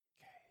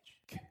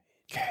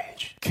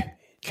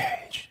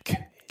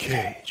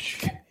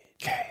Cage.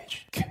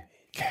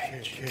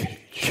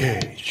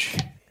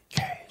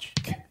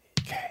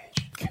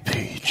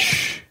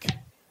 Peach.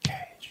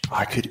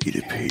 I could eat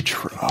a peach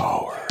for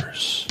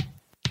hours.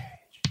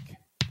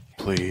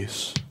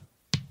 Please.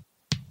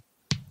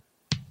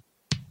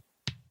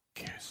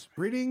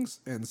 Greetings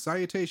and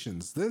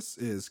salutations. This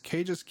is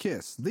Cage's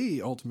Kiss,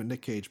 the Ultimate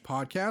Nick Cage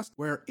podcast,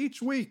 where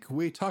each week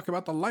we talk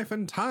about the life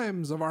and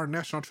times of our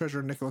national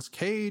treasure, Nicolas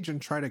Cage,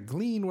 and try to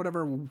glean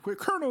whatever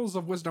kernels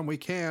of wisdom we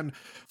can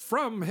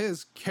from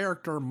his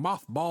character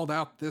mothballed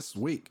out this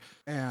week.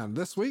 And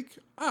this week,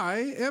 I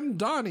am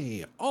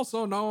Donnie,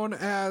 also known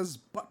as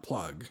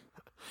Buttplug.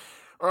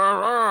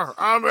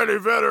 I'm Eddie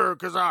Vedder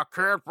because I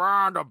can't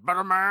find a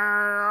better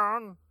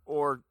man.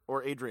 Or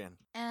Adrian.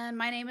 And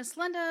my name is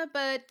Linda,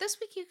 but this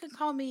week you can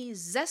call me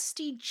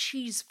Zesty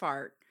Cheese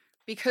Fart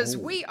because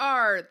we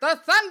are the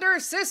Thunder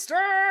Sisters!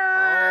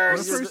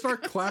 That's where you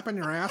start clapping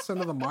your ass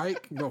into the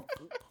mic and go...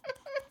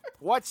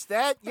 What's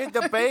that? You're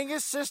the Banger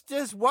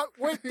Sisters? What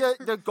with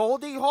the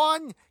Goldie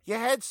Hawn? You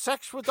had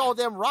sex with all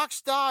them rock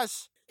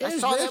stars. Is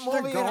this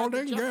the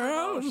Golden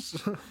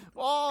Girls?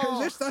 Oh.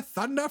 Is this the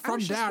Thunder from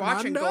Down Under? I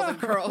was just watching Golden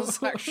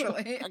Girls,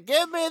 actually.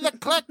 Give me the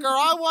clicker.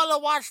 I want to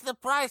watch The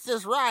Price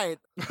is Right.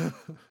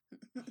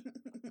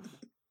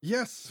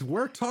 Yes,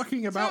 we're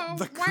talking about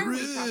the why are we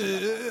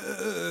talking about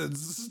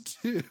Croods,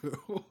 too.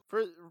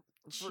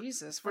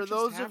 Jesus, for what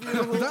those just of you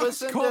happened? who That's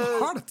listened called to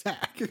Heart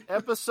Attack.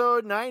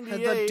 episode The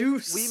 98,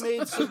 deuce. we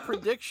made some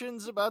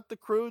predictions about the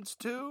Croods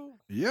too.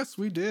 Yes,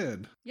 we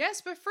did.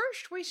 Yes, but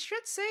first we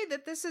should say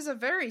that this is a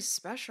very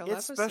special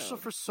It's episode. special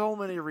for so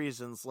many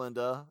reasons,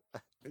 Linda.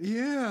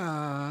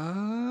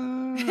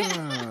 Yeah.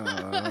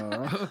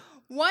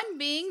 One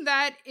being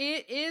that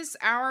it is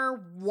our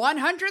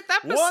 100th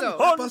episode.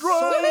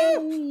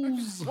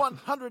 100!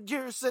 100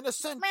 years in a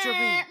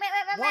century.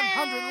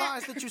 100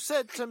 lies that you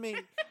said to me.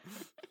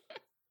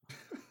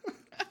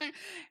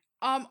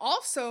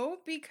 Also,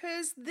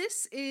 because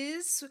this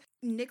is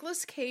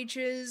Nicolas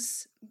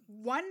Cage's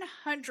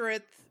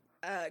 100th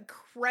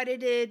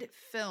credited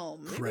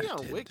film. Maybe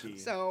on Wiki.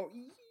 So,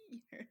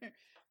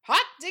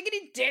 hot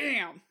diggity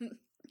damn!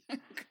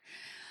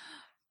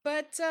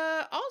 But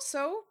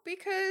also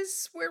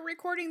because we're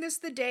recording this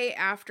the day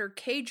after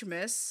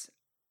Cagemas,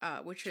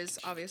 which is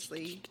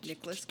obviously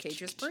Nicolas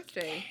Cage's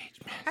birthday.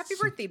 Happy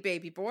birthday,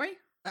 baby boy!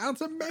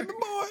 That's a baby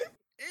boy.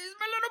 He's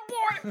my little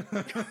boy!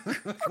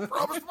 I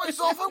promised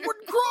myself I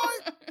wouldn't cry.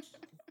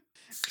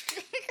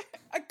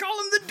 I call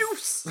him the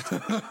Deuce!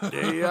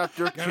 Day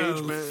after Gonna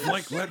Cagemas.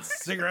 flick lit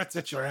cigarettes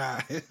at your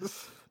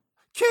eyes.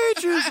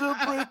 Cage is a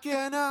brick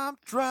and I'm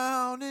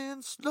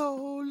drowning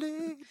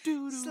slowly.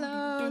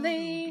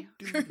 Slowly.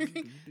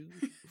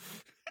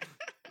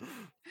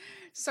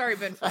 Sorry,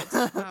 Ben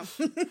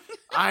Folds.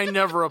 I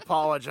never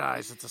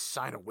apologize. It's a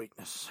sign of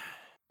weakness.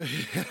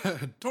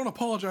 Don't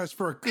apologize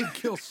for a good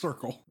kill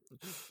circle.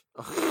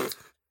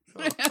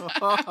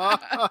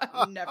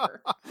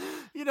 Never.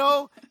 You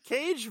know,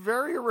 Cage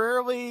very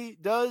rarely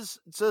does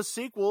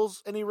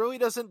sequels, and he really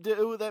doesn't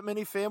do that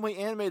many family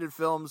animated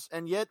films.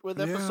 And yet, with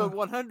episode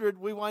 100,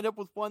 we wind up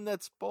with one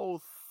that's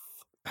both.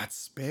 That's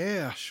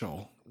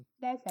special.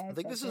 I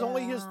think this is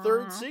only his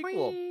third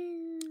sequel,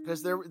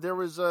 because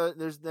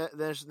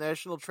there's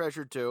National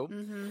Treasure 2.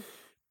 Mm-hmm.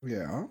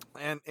 Yeah.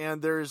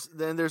 And there's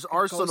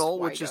Arsenal,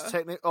 which is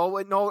technically. Oh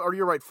wait, no, or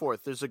you're right.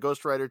 Fourth, there's a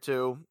Ghost Rider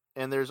 2.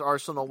 And there's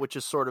Arsenal, which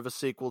is sort of a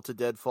sequel to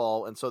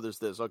Deadfall, and so there's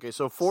this. Okay,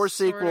 so four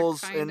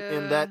sequels in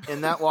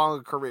that long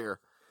a career.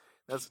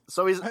 He's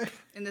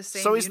in the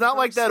same. So he's not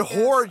like that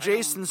whore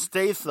Jason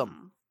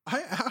Statham.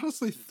 I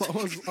honestly thought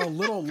was a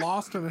little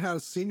lost and it had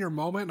a senior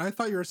moment, and I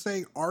thought you were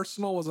saying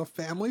Arsenal was a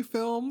family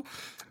film.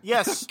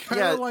 Yes,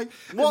 kind of like,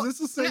 is this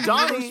the same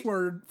universe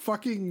where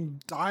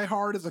fucking Die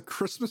Hard is a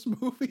Christmas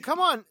movie? Come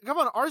on.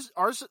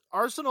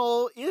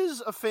 Arsenal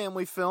is a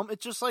family film.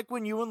 It's just like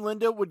when you and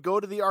Linda would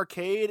go to the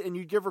arcade and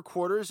you'd give her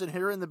quarters and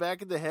hit her in the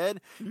back of the head,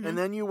 and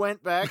then you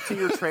went back to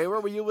your trailer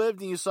where you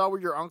lived and you saw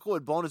where your uncle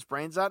had blown his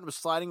brains out and was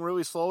sliding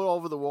really slow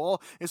over the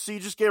wall, and so you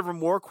just gave her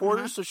more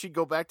quarters so she'd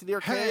go back to the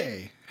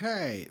arcade.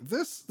 Hey,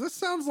 this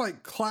sounds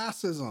like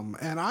classism,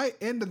 and I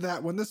ended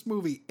that when this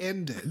movie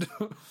ended.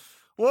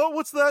 Well,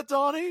 what's that,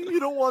 Donnie? You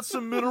don't want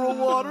some mineral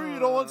water? You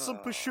don't want some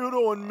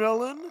prosciutto and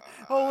melon?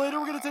 Oh, later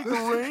we're going to take the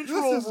Range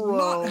Rover This is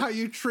not how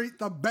you treat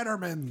the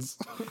Bettermans.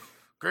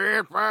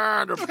 Can't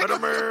find a better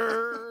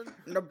man.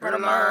 The better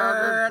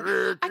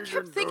man. I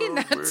kept thinking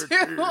that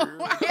too.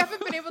 I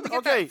haven't been able to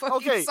get that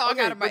fucking song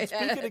out of my head.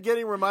 Speaking of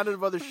getting reminded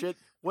of other shit,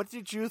 what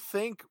did you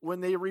think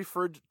when they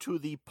referred to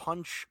the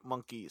Punch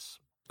Monkeys?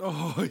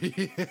 Oh,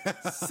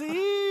 yeah.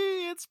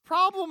 See, it's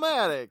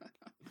problematic.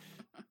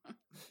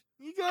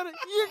 You gotta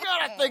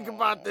think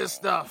about this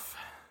stuff.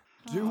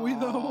 Do we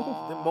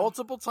though?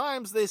 Multiple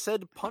times they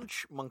said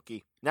punch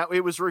monkey. Now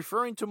it was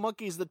referring to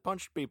monkeys that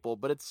punched people,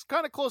 but it's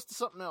kind of close to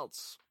something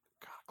else.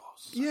 Kind of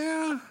close.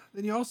 Yeah.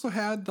 Then you also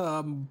had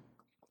the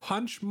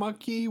punch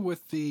monkey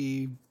with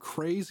the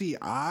crazy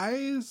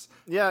eyes.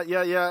 Yeah,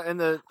 and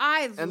the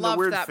I and love the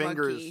weird that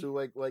fingers monkey.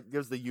 who like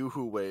gives the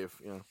yoo-hoo wave.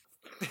 You know.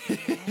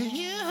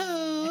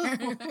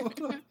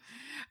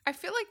 I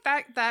feel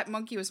like that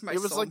monkey was my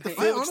It was like the soulmate.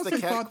 I Felix honestly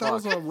the cat thought that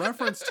was clock. a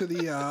reference to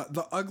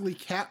the ugly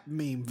cat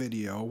meme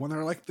video when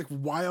they're like the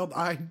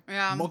wild-eyed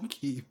Yeah.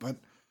 monkey, but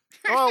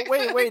Oh,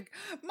 wait.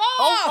 Mom!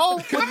 Oh,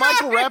 with come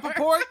Michael here!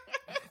 Rappaport?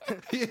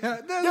 yeah,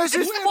 There's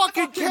this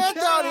fucking cat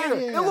down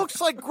here. It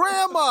looks like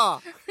Grandma.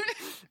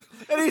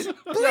 And he's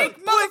Blink,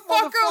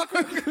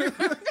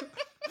 motherfucker!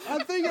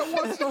 I think it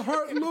wants to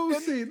hurt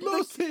Lucy.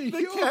 Lucy,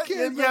 The you cat,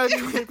 okay, yeah,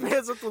 baby? he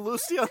pans up to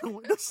Lucy on the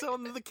windowsill,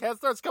 and then the cat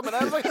starts coming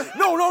out. He's like,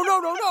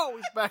 no.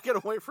 He's backing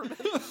away from it.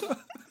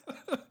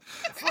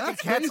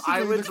 That's cat's basically the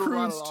eyelids were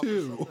rotted cruise off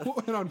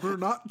too, and we're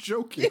not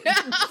joking.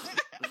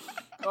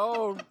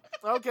 Oh,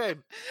 okay.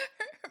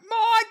 Mom,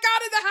 I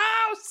got in the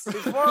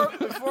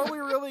house! Before we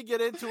really get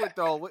into it,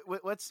 though,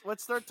 let's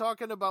start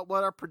talking about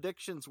what our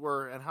predictions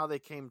were and how they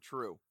came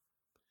true.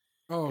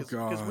 Oh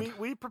god! Because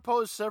we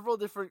proposed several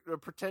different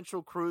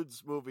potential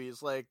Croods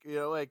movies, like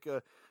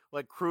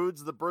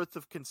Croods: The Birth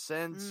of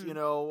Consent. You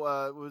know,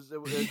 was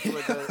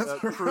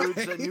Croods: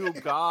 A New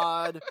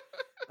God.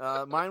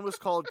 Mine was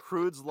called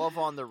Croods: Love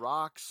on the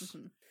Rocks.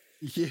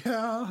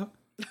 Yeah.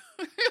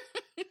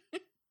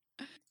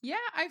 Yeah,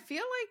 I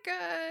feel like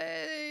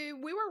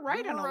we were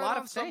right We on were a lot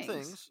on of some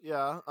things.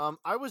 Yeah.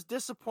 I was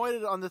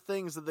disappointed on the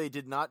things that they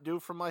did not do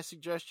from my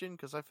suggestion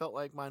because I felt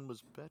like mine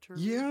was better.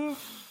 Yeah.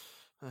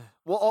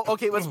 Well,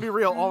 okay, let's be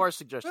real. All our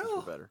suggestions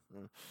were better.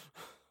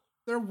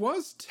 There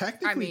was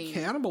technically mean-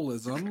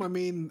 cannibalism. I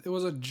mean, it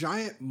was a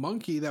giant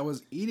monkey that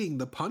was eating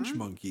the punch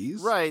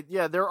monkeys. Right,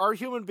 yeah, there are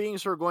human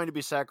beings who are going to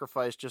be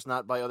sacrificed, just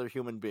not by other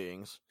human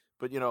beings.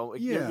 But, you know,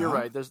 Yeah. you're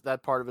right. There's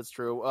that part of it's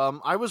true.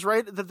 I was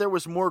right that there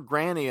was more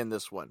Granny in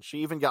this one.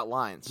 She even got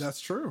lines. That's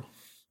true.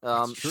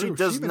 She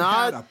does even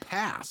not. had a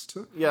past.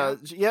 Yeah.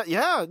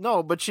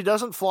 No, but she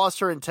doesn't floss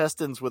her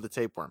intestines with a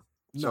tapeworm.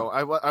 So No.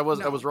 I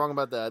was wrong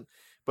about that.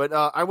 But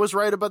I was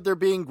right about there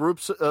being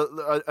groups,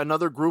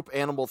 another group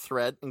animal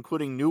threat,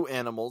 including new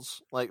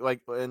animals.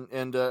 And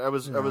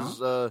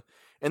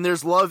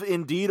there's love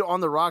indeed on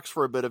the rocks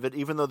for a bit of it,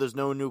 even though there's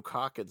no new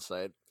cock in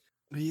sight.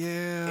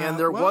 Yeah. And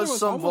there was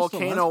some almost a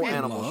volcano lesbian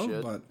animal love,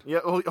 shit. But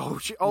Yeah.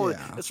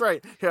 Yeah. That's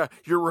right. Yeah.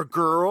 You're a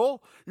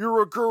girl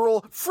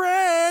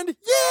friend.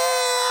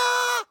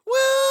 Yeah.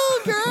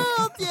 Woo,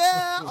 girl.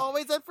 Yeah.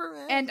 Always up for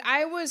it. And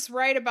I was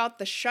right about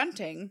the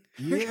shunting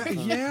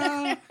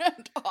yeah.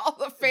 and all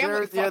the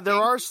family fucking. there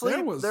are sleep.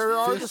 There was There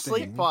are the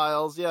sleep fisting.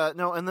 piles. Yeah,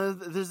 no, and then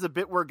there's the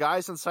bit where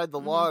guy's inside the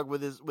log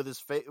with his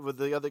face, with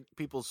the other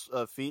people's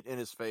feet in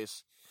his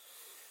face.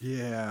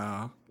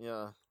 Yeah.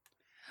 Yeah.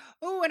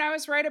 Oh, and I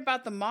was right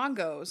about the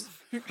Mongos.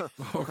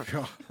 Oh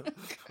god.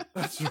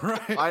 That's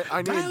right.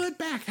 I Dial need. it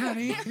back,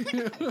 honey.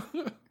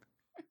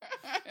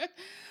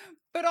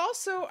 But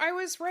also, I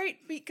was right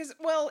because,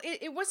 well,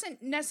 it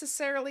wasn't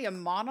necessarily a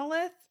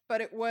monolith, but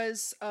it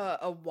was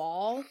a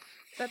wall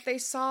that they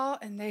saw,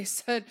 and they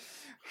said,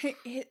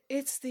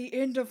 it's the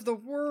end of the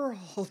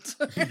world.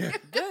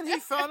 Then he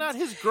found out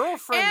his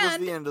girlfriend was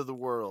And- the end of the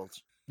world.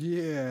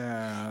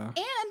 Yeah.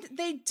 And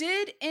they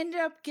did end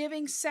up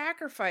giving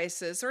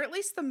sacrifices, or at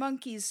least the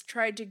monkeys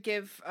tried to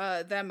give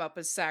them up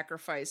as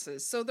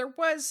sacrifices. So there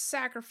was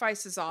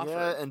sacrifices offered.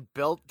 Yeah, and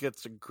Belt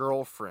gets a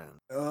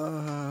girlfriend.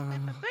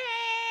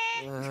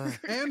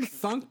 And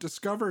Thunk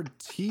discovered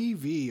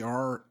TV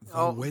or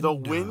the window.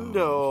 The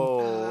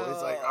window.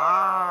 It's like,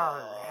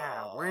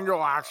 yeah, window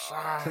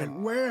outside.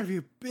 Like, where have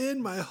you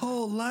been my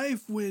whole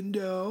life,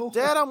 window?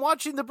 Dad, I'm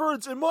watching the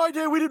birds. In my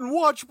day, we didn't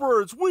watch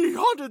birds. We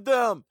hunted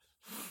them.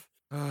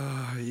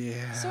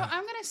 Yeah. So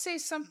I'm gonna say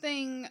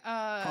something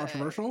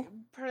Controversial?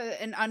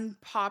 an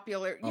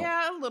unpopular. Oh.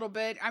 Yeah, a little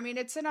bit. I mean,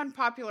 it's an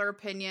unpopular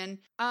opinion.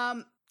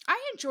 I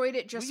enjoyed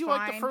it just you fine.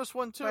 like the first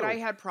one too, but I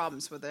had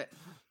problems with it.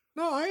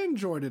 No, I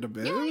enjoyed it a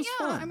bit. It was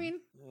fun. I mean,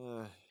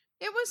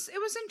 it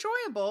was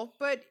enjoyable,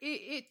 but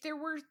there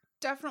were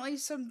definitely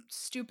some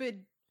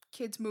stupid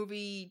kids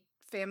movie,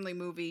 family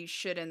movie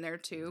shit in there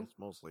too. It's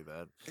mostly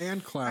that.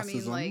 And classism. I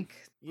mean, like,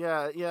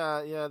 Yeah.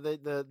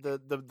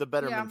 The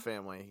Betterman Yeah.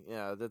 family.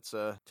 Yeah, that's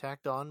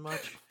tacked on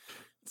much.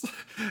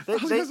 I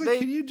was gonna say,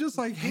 can you just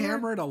like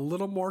hammer it a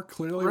little more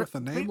clearly with a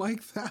name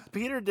like that?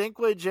 Peter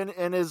Dinklage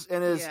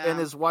and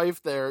his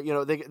wife there, you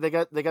know, they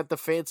got the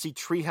fancy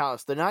tree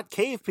house. They're not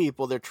cave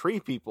people, they're tree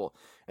people.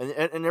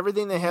 And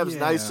everything they have is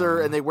nicer,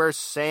 and they wear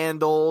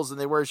sandals and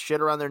they wear shit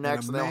around their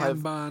necks, and they'll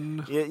have bun. man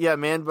bun, And a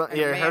man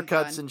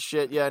haircuts bun. and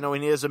shit. Yeah, I know,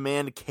 and he has a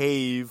man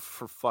cave,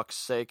 for fuck's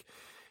sake.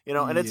 You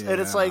know, and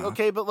it's like,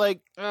 okay, but like,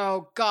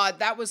 oh god,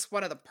 that was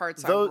one of the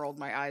parts Those- I rolled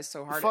my eyes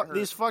so hard.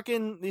 these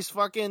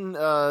fucking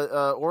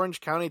Orange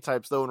County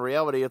types, though, in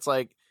reality, it's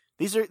like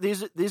these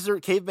are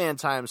caveman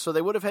times, so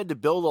they would have had to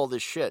build all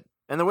this shit.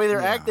 And the way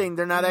they're acting,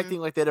 they're not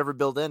acting like they'd ever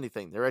build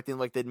anything. They're acting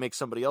like they'd make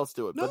somebody else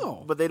do it.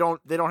 No. But they don't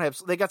have.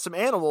 They got some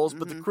animals,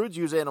 but the Croods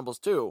use animals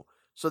too,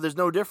 so there's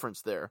no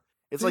difference there.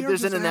 It's like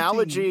there's an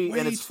analogy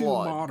and it's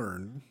flawed.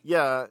 Modern.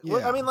 Yeah. Well,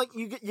 I Yeah. mean, like,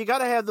 you got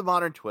to have the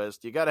modern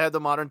twist.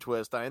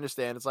 I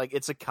understand. It's like,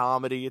 it's a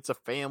comedy. It's a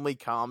family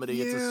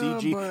comedy. It's a Yeah,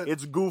 CG. but-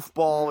 It's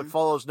goofball. It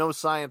follows no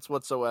science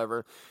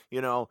whatsoever,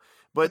 you know.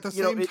 But At the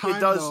you know, same it time,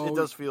 does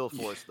though, feel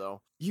forced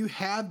though. You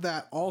had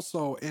that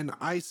also in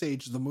Ice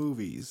Age, the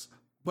movies,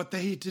 but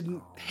they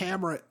didn't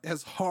hammer it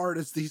as hard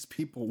as these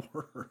people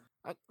were.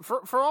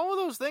 For all of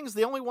those things,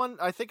 the only one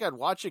I think I'd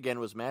watch again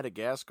was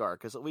Madagascar,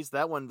 because at least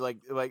that one, like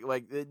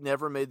it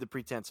never made the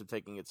pretense of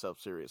taking itself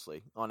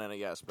seriously on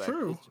any aspect.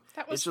 True.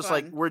 That was It's just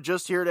fun. like, we're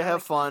just here to I have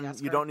like fun.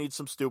 Madagascar. You don't need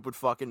some stupid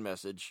fucking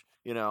message,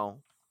 you know.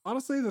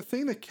 Honestly, the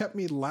thing that kept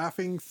me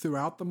laughing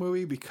throughout the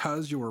movie,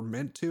 because you were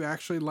meant to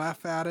actually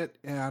laugh at it,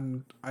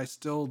 and I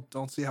still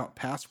don't see how it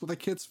passed with a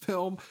kid's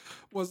film,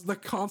 was the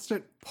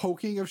constant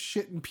poking of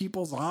shit in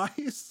people's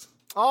eyes.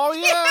 Oh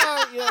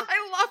yeah, yeah.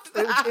 I loved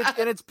that.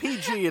 And it's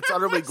PG. It's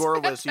utterly was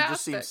goreless. You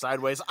just see him fantastic.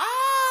 sideways.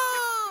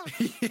 Ah!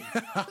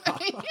 Yeah.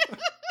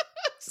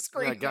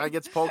 Scream. Yeah, guy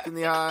gets poked in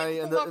the eye,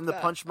 and Love in the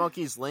that. punch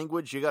monkey's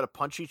language, you got to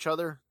punch each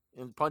other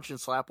and punch and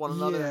slap one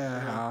another.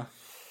 Yeah.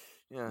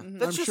 Yeah. Mhm.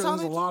 That's I'm just sure how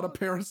there's a they lot do of it.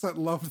 parents that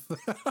love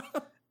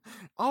that.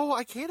 Oh,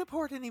 I can't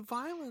afford any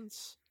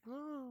violence.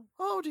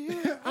 Oh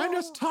dear. I'm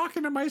just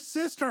talking to my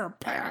sister.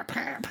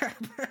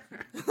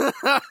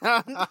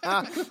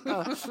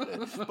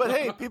 But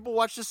hey, people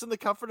watch this in the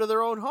comfort of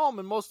their own home,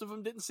 and most of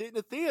them didn't see it in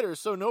the theater,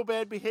 so no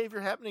bad behavior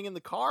happening in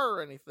the car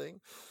or anything.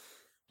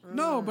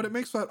 No, but it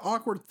makes that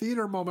awkward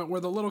theater moment where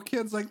the little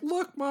kid's like,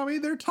 look, mommy,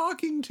 they're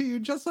talking to you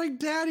just like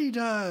daddy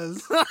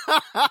does.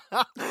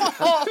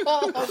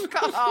 Oh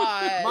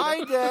God!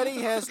 My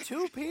daddy has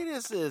two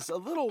penises, a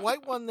little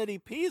white one that he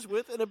pees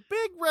with, and a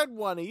big red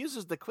one he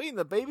uses to clean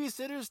the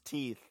babysitter's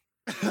teeth.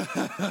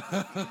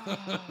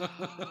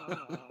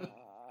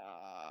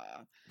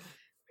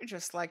 I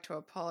just like to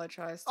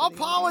apologize. To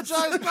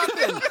Apologize the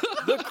nothing.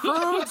 The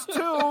Croods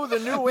 2, the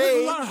new This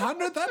is age, our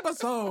 100th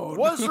episode.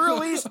 was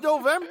released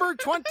November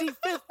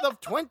 25th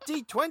of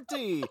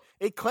 2020.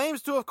 It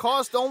claims to have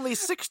cost only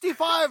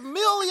 $65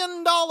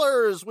 million,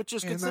 which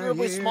is In the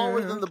considerably smaller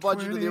than the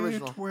budget of the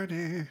original.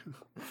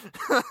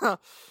 2020.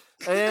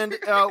 And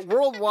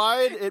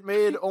worldwide, it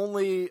made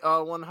only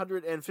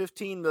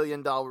 $115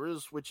 million,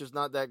 which is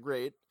not that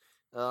great.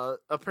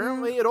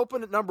 Apparently, it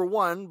opened at number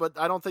 1, but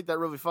I don't think that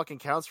really fucking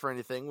counts for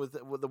anything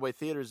with the way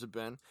theaters have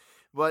been.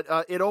 But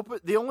it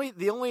opened the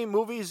only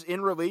movies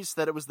in release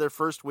that it was their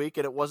first week,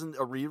 and it wasn't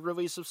a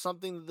re-release of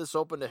something that this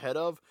opened ahead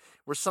of,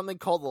 were something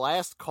called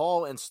Last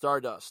Call and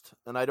Stardust,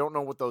 and I don't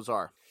know what those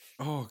are.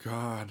 Oh,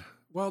 God.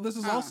 Well, this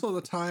is also the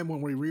time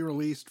when we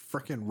re-released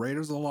frickin'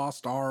 Raiders of the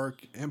Lost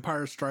Ark,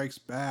 Empire Strikes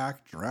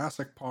Back,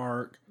 Jurassic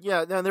Park.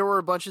 Yeah, now there were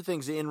a bunch of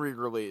things in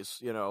re-release,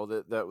 you know,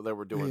 that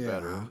were doing Yeah.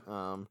 better.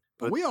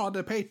 But we all had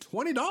to pay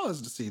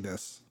 $20 to see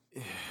this.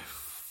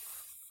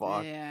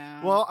 Fuck.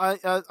 Yeah. Well,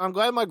 I'm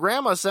glad my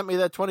grandma sent me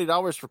that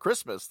 $20 for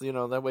Christmas. You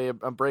know, that way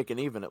I'm breaking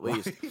even at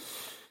least.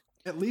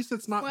 At least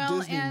it's not Well,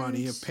 Disney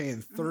money and- of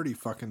paying $30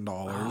 fucking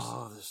dollars.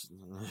 Oh, this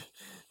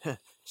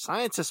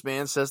scientist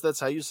man says that's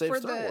how you save for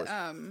Star Wars.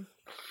 the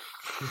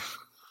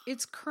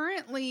it's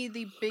currently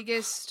the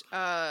biggest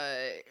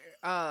I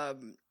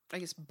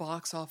guess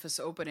box office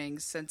opening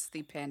since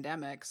the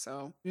pandemic.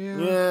 So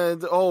Yeah.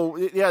 Oh,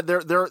 yeah. They're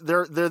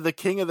the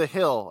king of the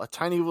hill, a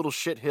tiny little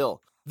shit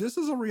hill. This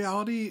is a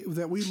reality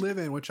that we live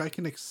in, which I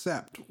can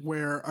accept,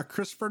 where a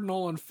Christopher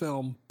Nolan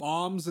film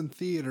bombs in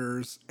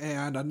theaters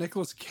and a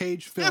Nicolas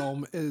Cage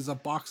film is a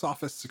box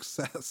office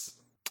success.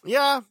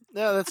 Yeah,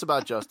 that's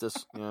about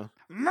justice. Yeah.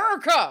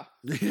 America.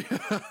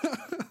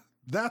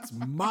 That's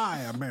my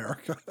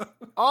America.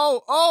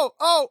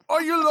 Oh!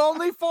 Are you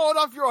lonely, falling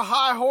off your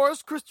high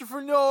horse,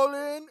 Christopher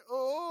Nolan?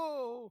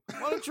 Oh,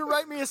 why don't you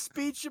write me a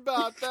speech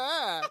about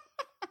that?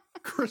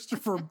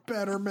 Christopher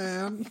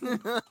Betterman.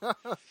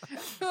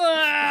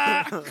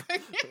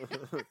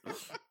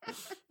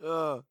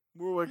 More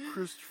like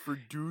Christopher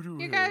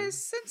Doodoo. You guys,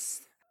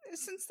 since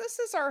this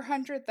is our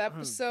 100th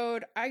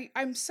episode,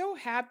 I'm so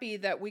happy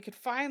that we could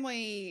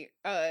finally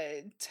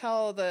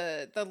tell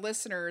the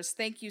listeners,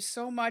 thank you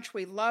so much.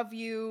 We love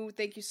you.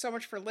 Thank you so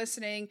much for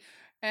listening.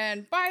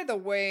 And by the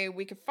way,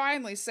 we could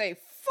finally say,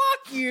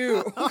 fuck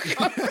you.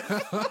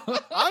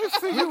 I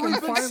figured We we've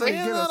can been finally saying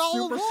get that a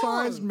all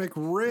supersized along.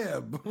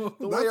 McRib.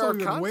 The way That's our what we've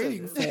been content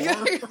waiting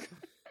is. for.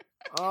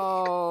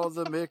 Oh,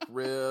 the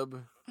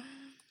McRib.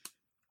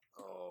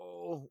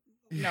 Oh,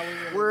 No, we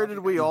really where love did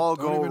you we guys. all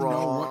Don't go even know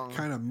wrong? what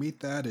kind of meat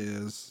that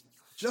is.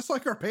 Just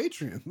like our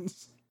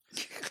Patreons.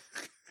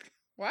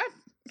 What?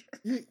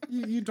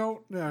 You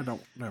don't. No,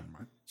 don't. Never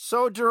mind.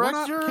 So We're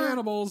not director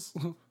cannibals.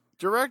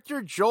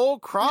 Director Joel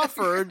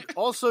Crawford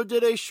also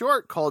did a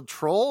short called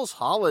Trolls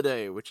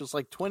Holiday, which is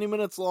like 20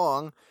 minutes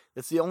long.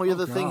 It's the only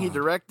other thing he God.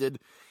 directed.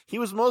 He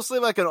was mostly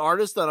like an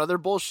artist on other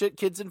bullshit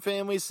Kids and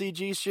Family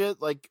CG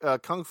shit, like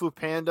Kung Fu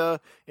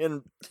Panda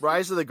and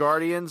Rise of the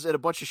Guardians and a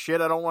bunch of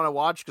shit I don't want to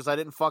watch because I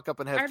didn't fuck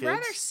up and have I'd kids.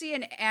 rather see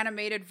an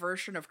animated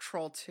version of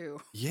Troll 2.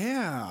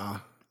 Yeah.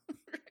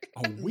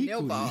 A weekly.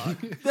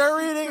 Nilbog.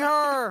 They're eating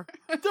her!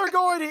 They're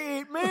going to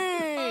eat me!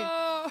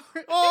 Oh,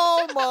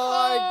 Oh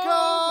my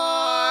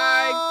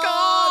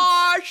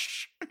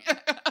gosh! No,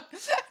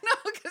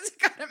 because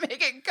you gotta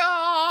make it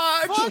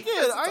gosh. Fuck because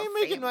it! it's I a ain't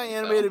making my family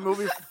animated film.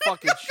 movie for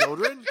fucking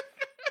children.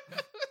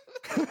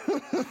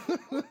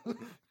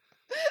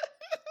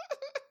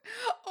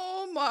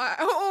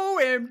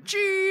 OMG.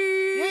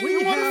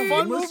 You want a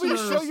fun movie to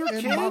show listeners your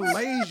in kids?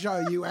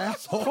 Malaysia, you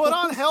asshole. Put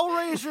on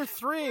Hellraiser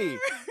 3.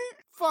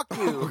 Fuck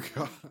you. Oh,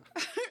 God.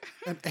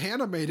 An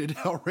animated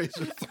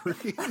Hellraiser 3.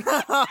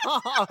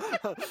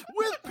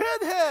 With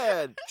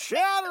Pinhead,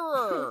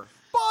 Chatterer,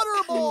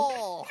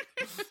 Butterball.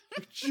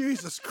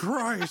 Jesus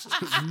Christ.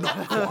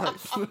 Not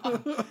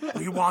quite.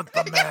 We want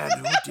the man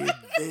who did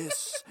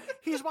this.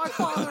 He's my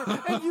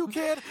father, and you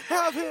can't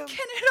have him.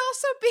 Can it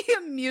also be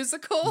a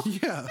musical?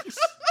 Yes.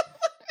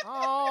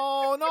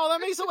 Oh, no, that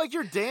makes it like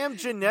your damn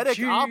genetic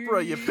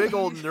opera, you big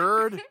old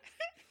nerd.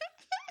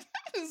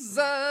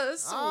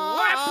 Jesus.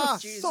 Ah,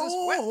 Jesus.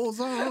 Souls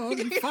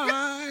on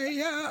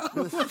fire.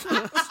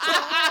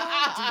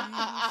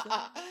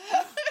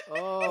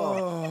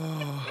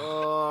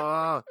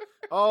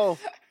 Oh,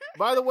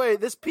 by the way,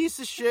 this piece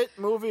of shit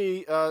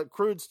movie,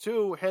 Croods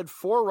 2, had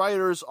 4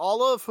 writers,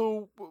 all of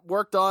who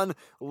worked on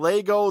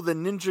Lego the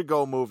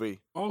Ninjago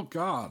movie. Oh,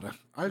 God.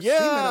 I've seen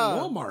that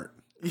at Walmart.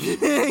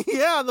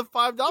 Yeah, the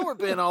 $5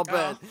 bin, I'll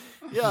bet.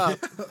 Yeah.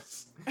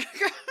 Yes.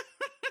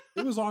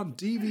 It was on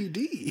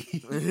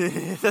DVD.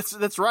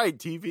 That's right.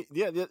 TV.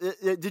 Yeah.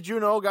 Did you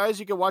know,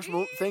 guys, you can watch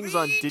things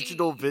on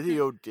digital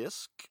video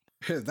disc?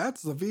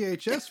 That's the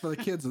VHS for the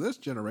kids of this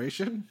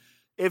generation.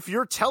 If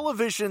your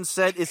television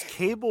set is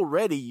cable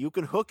ready, you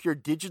can hook your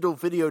digital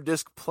video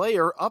disc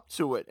player up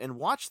to it and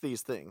watch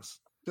these things.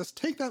 Just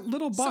take that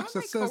little box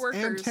Some that of my says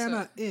coworkers,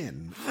 antenna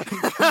in.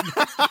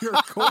 Your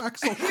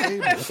coaxial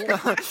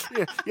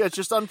cable. Yeah,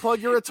 just unplug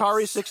your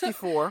Atari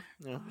 64.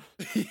 Yeah.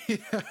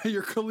 Yeah,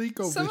 your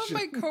ColecoVision. Some of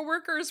my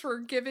coworkers were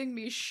giving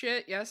me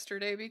shit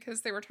yesterday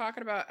because they were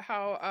talking about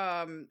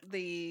how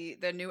the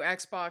new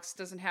Xbox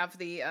doesn't have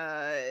the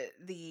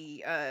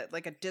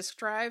like a disk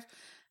drive.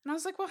 And I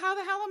was like, well, how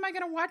the hell am I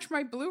going to watch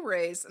my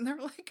Blu-rays? And they're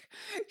like,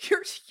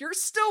 you're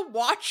still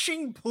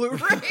watching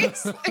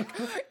Blu-rays? Like,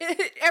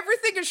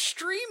 everything is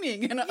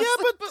streaming. And I was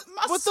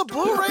like, but the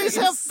Blu-rays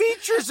have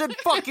features and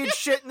fucking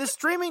shit, and the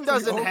streaming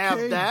doesn't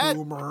have that.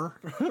 Boomer.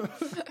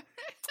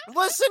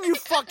 Listen, you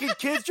fucking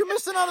kids, you're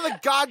missing out on the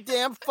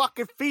goddamn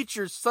fucking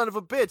features, son of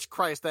a bitch,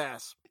 Christ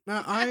ass.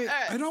 Now,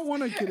 I don't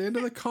want to get into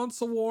the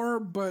console war,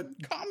 but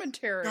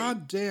commentary.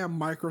 goddamn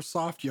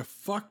Microsoft, you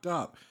fucked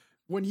up.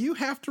 When you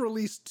have to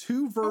release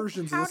 2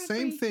 versions of the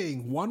same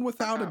thing, one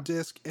without a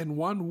disc and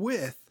one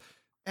with,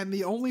 and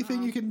the only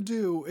thing you can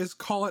do is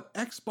call it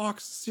Xbox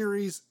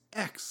Series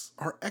X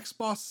or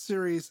Xbox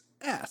Series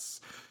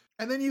S.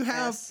 And then you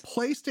have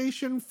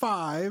PlayStation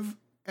 5,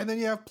 and then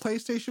you have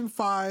PlayStation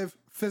 5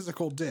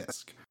 physical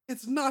disc.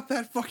 It's not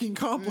that fucking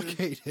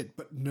complicated,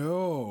 but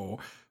no.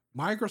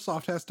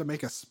 Microsoft has to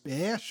make a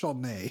special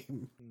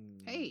name.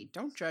 Hey,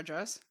 don't judge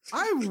us.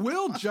 I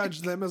will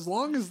judge them as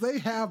long as they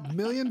have $1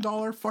 million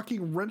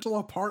fucking rental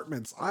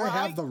apartments. I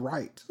have the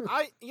right.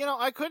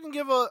 I couldn't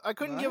give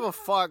a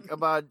fuck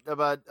about.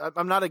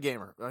 I'm not a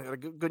gamer. I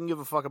couldn't give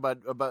a fuck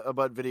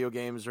about video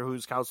games or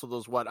whose console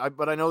does what.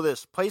 But I know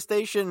this.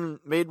 PlayStation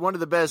made one of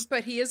the best.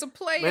 But he is a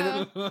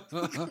player.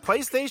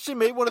 PlayStation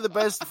made one of the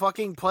best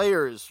fucking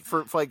players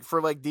for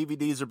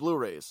DVDs or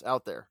Blu-rays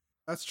out there.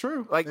 That's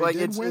true. They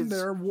did win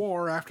their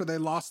war after they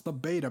lost the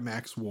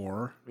Betamax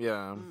war.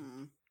 Yeah.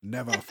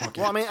 Never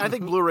fucking. Well, I mean, I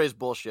think Blu-ray's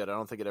bullshit. I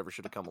don't think it ever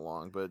should have come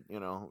along, but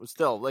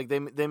still, like they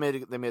made a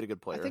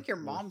good player. I think your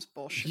mom's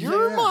bullshit.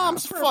 Your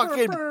mom's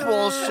fucking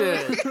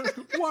bullshit.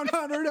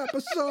 100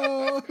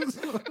 episodes.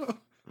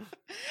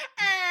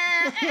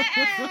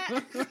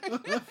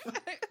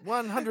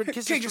 100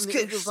 kisses from the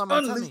angels on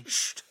my tummy.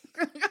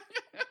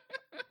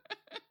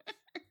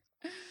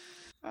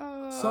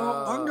 So,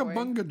 Unga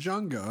Bunga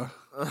Junga.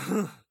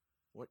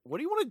 What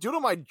do you want to do to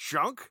my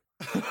junk?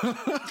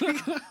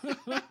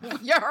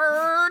 You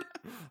heard?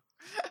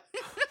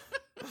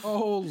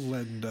 Oh,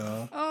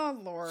 Linda. Oh,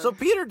 Lord. So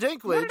Peter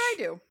Dinklage. What did I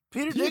do?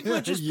 Peter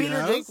Dinklage is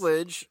Peter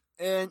Dinklage,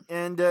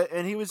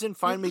 and he was in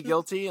Find Me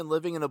Guilty and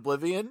Living in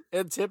Oblivion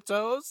and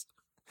Tiptoes.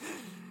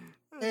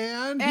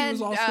 And he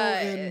was also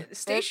in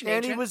Station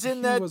and he was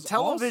in that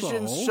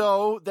television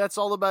show that's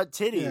all about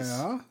titties.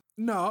 Yeah.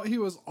 No, he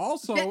was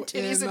also in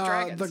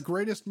the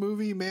greatest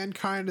movie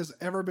mankind has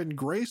ever been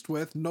graced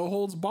with, No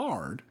Holds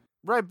Barred.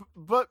 Right,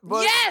 but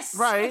yes,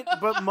 right,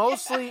 but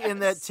mostly in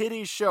that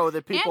titties show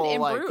that people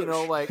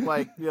like,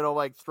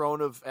 like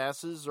Throne of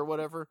Asses or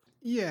whatever.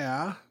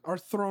 Yeah, or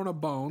Throne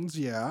of Bones.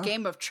 Yeah,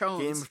 Game of Chodes.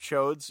 Game of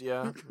Chodes.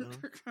 Yeah.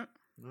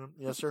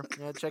 Yes, sir.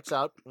 Yeah, it checks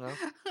out.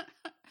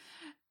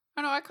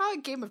 I know. I call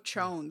it Game of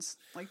Chones,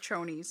 like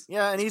chonies.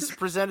 Yeah, and he's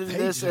presented in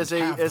this as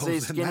a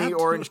skinny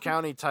Orange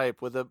County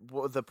type with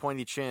a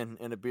pointy chin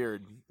and a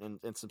beard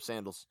and some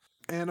sandals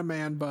and a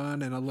man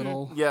bun and a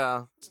little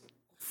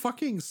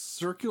fucking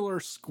circular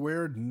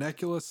squared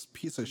necklace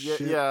piece of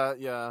shit.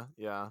 Yeah.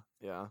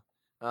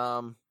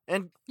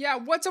 And yeah,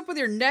 what's up with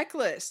your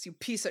necklace, you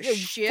piece of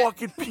shit? You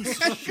fucking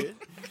piece of shit.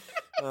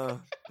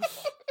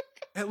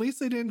 At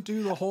least they didn't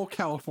do the whole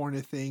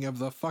California thing of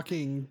the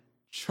fucking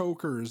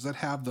chokers that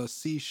have the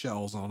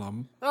seashells on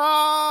them.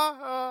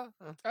 Oh,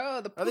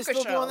 the puka Are they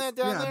still shells. doing that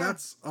down there?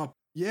 That's a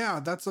Yeah,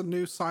 that's a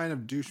new sign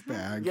of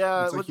douchebag.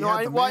 Yeah, It's like you no, had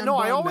the I man bun,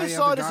 always now you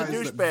saw have it the as a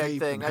guys that douchebag vape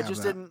thing. and I have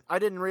just that.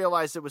 didn't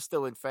realize it was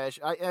still in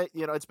fashion.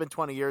 It's been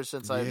 20 years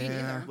since I've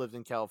Yeah. lived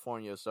in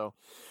California, so.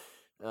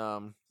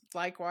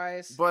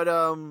 Likewise. But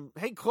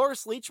hey,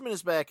 Cloris Leachman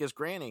is back as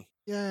Granny.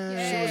 Yay.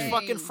 She was Yay.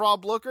 fucking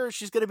Frog Looker.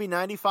 She's gonna be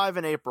 95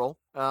 in April.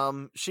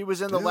 She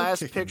was in the Still Last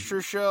kicking.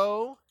 Picture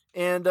Show,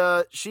 and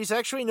she's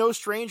actually no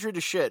stranger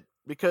to shit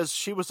because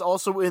she was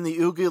also in the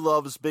Oogie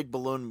Loves Big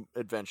Balloon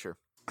Adventure.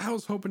 I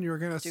was hoping you were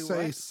going to Do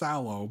say what?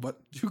 Sallow, but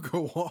you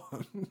go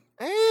on.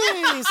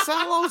 Hey,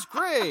 Sallow's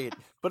great,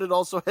 but it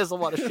also has a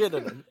lot of shit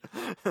in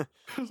it.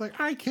 I was like,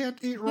 I can't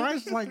eat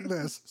rice like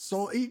this,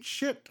 so I'll eat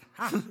shit.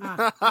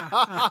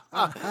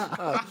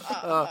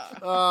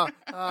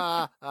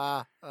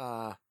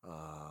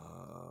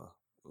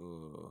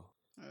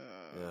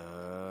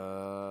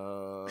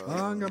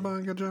 Bunga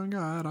bunga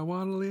junga, I don't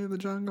want to leave the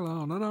jungle.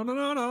 Oh, no, no, no,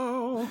 no,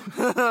 no.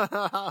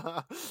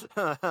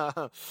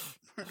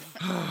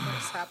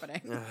 What's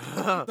happening?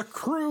 The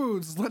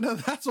Croods, Linda,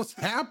 that's what's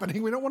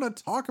happening. We don't want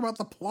to talk about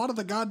the plot of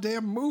the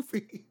goddamn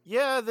movie.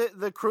 Yeah,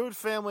 the Crude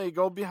family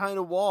go behind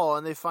a wall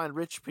and they find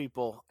rich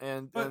people.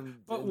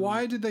 But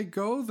why did they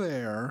go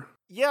there?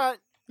 Yeah,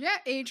 Yeah,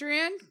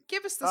 Adrian,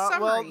 give us the well,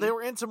 summary. they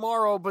were in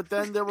Tomorrow, but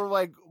then there were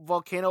like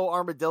volcano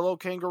armadillo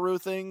kangaroo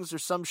things or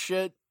some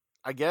shit,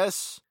 I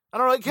guess. I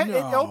don't know.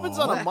 It opens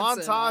on a That's an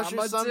montage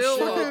or some armadillo.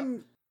 shit.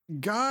 Fucking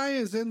guy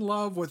is in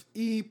love with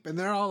Eep, and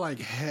they're all like,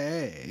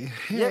 hey.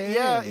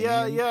 Yeah.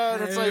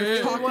 And it's like, They're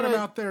we talking wanna-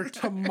 about their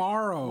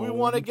tomorrow. We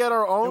want to get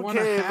our They own wanna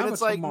cave, have and a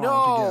it's like,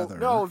 tomorrow together.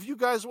 no. If you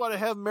guys want to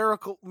have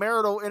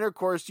marital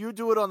intercourse, you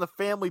do it on the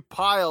family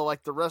pile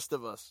like the rest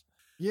of us.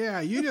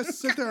 Yeah, you just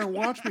sit there and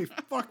watch me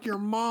fuck your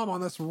mom on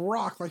this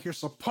rock like you're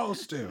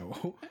supposed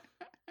to.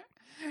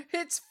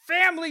 It's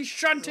family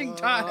shunting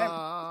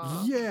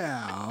time.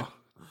 Yeah.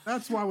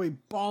 That's why we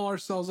ball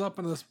ourselves up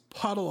in this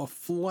puddle of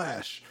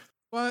flesh.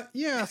 But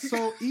yeah,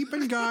 so Eep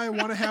and Guy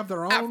want to have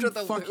their own After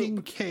the fucking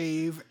loop.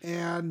 cave,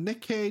 and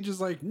Nick Cage is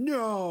like,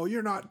 no,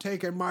 you're not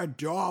taking my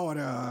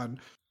daughter.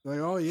 Like,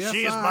 oh, yes,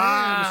 She's I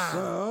mine. am,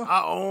 sir.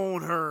 I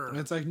own her. And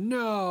it's like,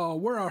 no,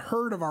 we're a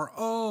herd of our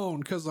own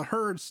because the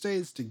herd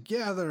stays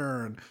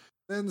together. And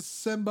then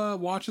Simba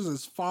watches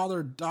his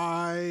father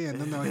die,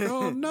 and then they're like,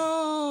 oh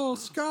no,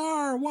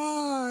 Scar,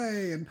 why?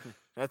 And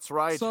That's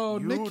right. so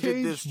you Nick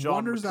did this, Cage John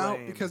wanders out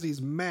McClane. because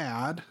he's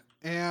mad,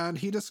 and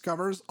he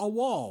discovers a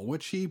wall,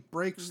 which he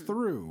breaks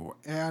through,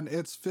 and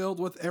it's filled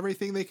with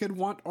everything they could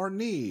want or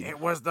need. It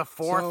was the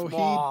fourth So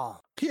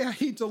wall.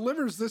 He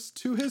delivers this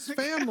to his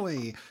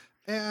family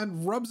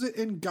and rubs it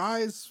in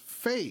Guy's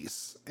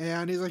face.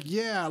 And he's like,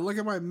 yeah, look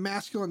at my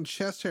masculine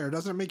chest hair.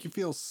 Doesn't it make you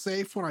feel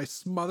safe when I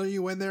smother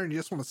you in there and you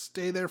just want to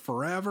stay there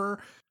forever?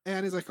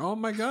 And he's like, oh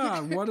my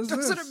God, what is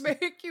Doesn't this? it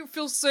make you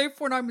feel safe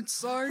when I'm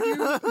inside you?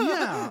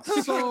 Yeah,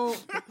 so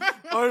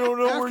I don't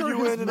know where after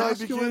you his end and I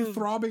masculine begin.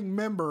 throbbing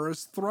member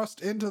is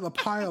thrust into the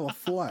pile of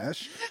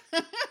flesh,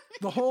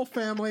 the whole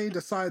family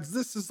decides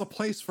this is the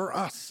place for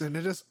us and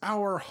it is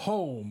our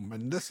home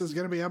and this is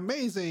going to be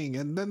amazing.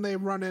 And then they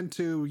run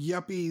into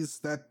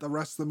yuppies that the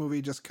rest of the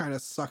movie just kind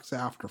of sucks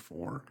after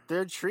for.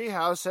 Their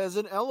treehouse has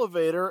an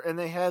elevator, and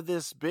they have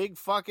this big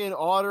fucking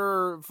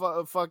otter,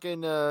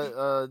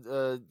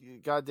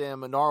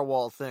 goddamn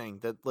narwhal thing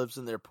that lives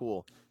in their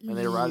pool, and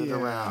they ride it Yeah.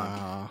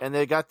 around. And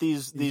they got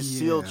these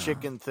seal Yeah.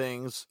 chicken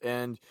things,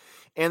 and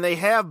they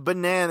have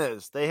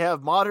bananas. They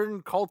have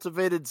modern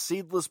cultivated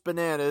seedless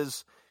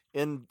bananas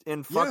in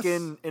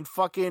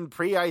fucking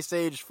pre-ice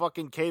age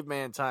fucking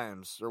caveman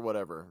times or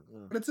whatever.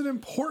 But it's an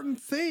important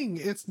thing.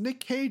 It's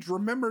Nick Cage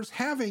remembers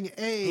having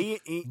a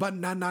He-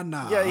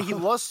 banana. Yeah, he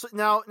lost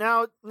now.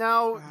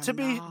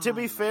 To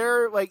be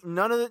fair, like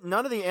none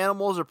of the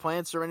animals or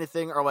plants or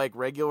anything are like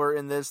regular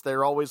in this.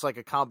 They're always like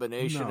a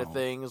combination No. of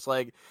things.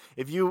 Like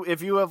if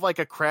you have like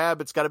a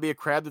crab, it's got to be a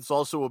crab that's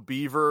also a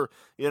beaver.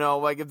 You know,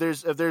 like if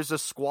there's a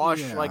squash,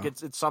 Yeah. like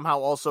it somehow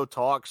also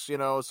talks. You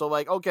know, so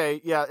like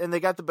okay, yeah, and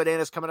they got the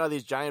bananas coming out of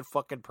these giant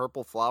fucking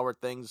purple flower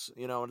things.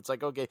 You know, and it's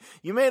like okay,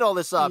 you made all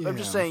this up. I'm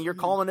just Yeah. saying you're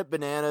calling it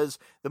bananas.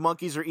 The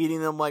monkeys are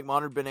eating them like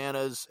modern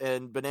bananas,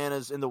 and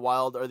bananas in the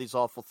wild are these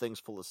awful things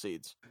full of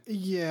seeds.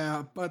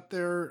 Yeah, but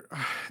they're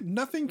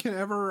nothing can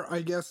ever,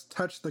 I guess,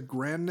 touch the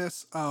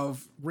grandness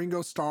of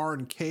Ringo Starr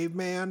and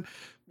Caveman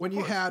when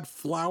you had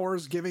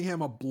flowers giving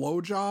him a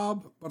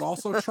blowjob, but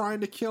also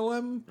trying to kill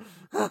him.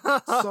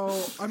 So,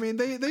 I mean,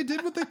 they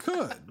did what they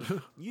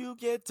could. You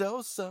get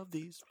dose of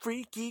these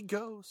freaky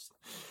ghosts.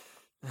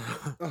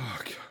 Oh,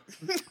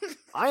 God.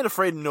 I ain't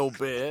afraid of no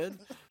bed.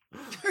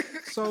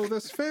 So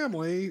this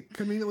family,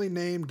 conveniently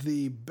named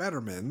the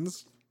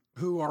Bettermans,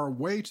 who are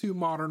way too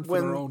modern for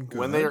their own good.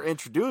 When they are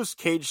introduced,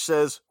 Cage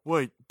says,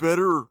 "Wait,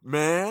 better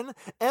man?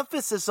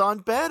 Emphasis on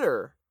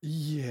better."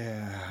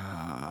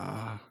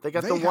 Yeah. They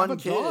got the have one a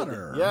kid.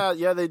 daughter.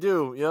 Yeah, they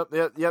do.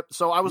 Yep.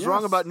 So I was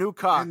wrong Yes, about new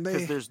cock and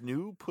because they- there's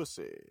new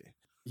pussy.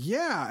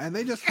 Yeah, and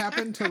they just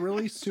happen to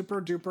really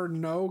super duper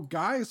know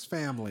Guy's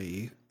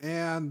family.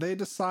 And they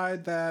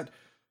decide that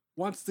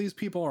once these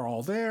people are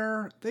all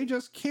there, they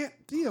just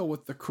can't deal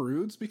with the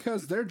Croods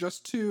because they're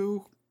just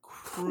too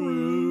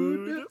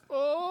Crude.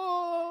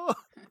 Oh.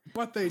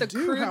 But they The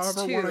do, Croods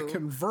however, want to 2,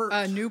 convert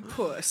a new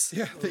puss.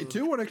 Yeah, they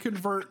do want to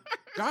convert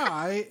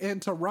Guy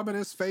into rubbing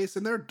his face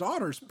in their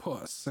daughter's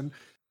puss. And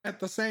at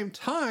the same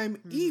time,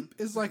 Eep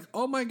is like,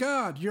 oh my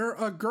God, you're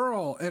a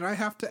girl. And I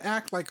have to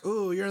act like,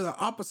 oh, you're the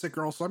opposite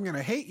girl, so I'm going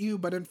to hate you.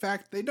 But in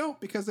fact, they don't,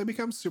 because they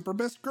become super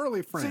best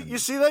girly friends. You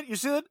see that? You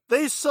see that?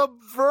 They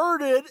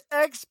subverted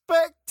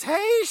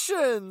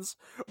expectations.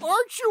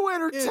 Aren't you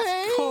entertained?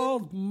 It's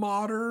called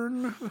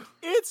modern.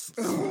 It's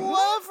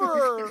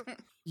clever.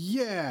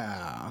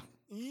 Yeah.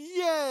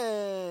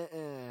 Yeah.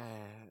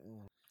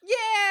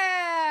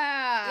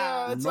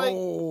 Yeah. It's like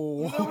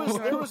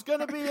there was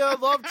gonna be a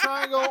love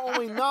triangle,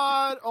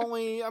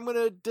 only I'm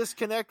gonna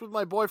disconnect with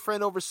my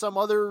boyfriend over some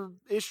other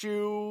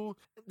issue.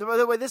 By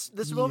the way, this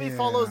movie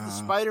follows the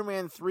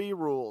Spider-Man 3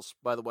 rules,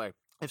 by the way.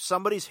 If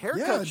somebody's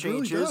haircut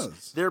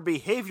changes, their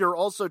behavior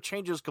also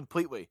changes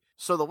completely.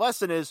 So the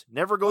lesson is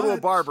never go to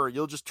a barber.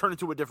 You'll just turn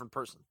into a different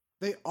person.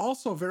 They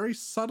also very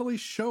subtly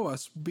show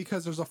us,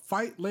 because there's a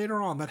fight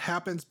later on that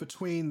happens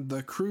between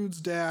the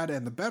Crude's dad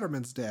and the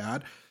Betterman's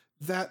dad,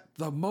 that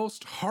the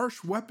most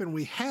harsh weapon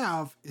we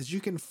have is you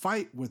can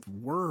fight with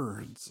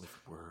words.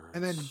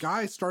 And then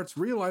Guy starts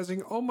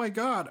realizing, oh my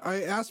God,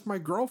 I asked my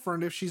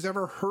girlfriend if she's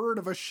ever heard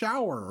of a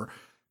shower.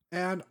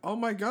 And oh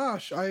my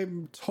gosh, I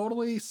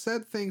totally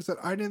said things that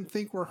I didn't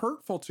think were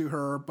hurtful to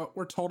her, but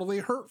were totally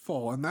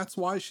hurtful. And that's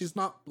why she's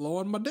not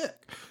blowing my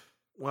dick.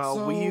 Well,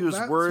 So we use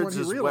that's words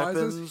when as he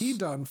realizes weapons. he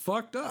done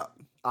fucked up.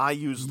 I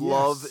use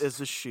love as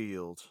a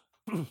shield.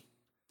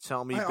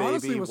 Tell me, I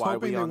honestly baby, was why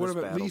hoping we they on would this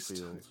have at least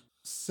battlefield?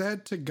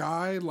 said to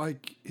Guy,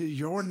 like,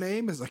 your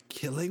name is a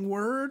killing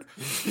word.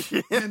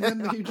 And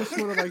then he just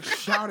would have like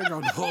shouting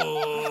on, I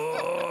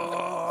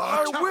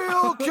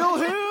will kill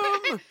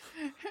him.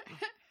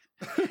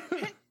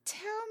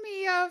 Tell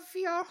me of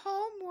your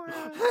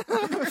homeworld.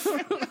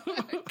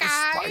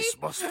 Spice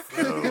must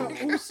flow.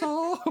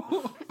 Uso.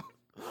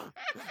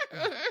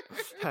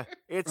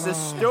 It's a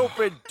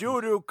stupid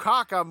doo-doo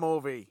caca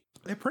movie.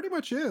 It pretty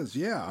much is,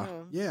 yeah.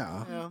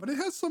 But it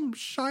has some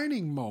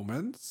shining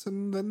moments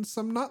and then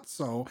some not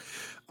so.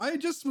 I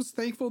just was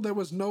thankful there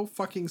was no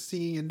fucking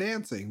singing and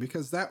dancing,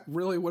 because that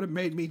really would have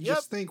made me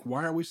just think,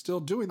 why are we still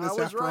doing this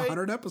after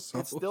 100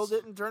 episodes? It still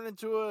didn't turn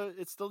into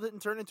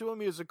a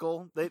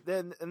musical.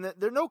 There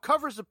are no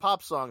covers of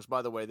pop songs,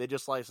 by the way. They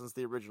just licensed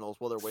the originals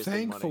while they're wasting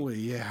money. Thankfully,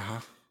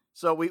 yeah.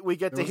 So we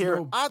get to hear,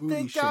 no I booty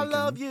think shaking. I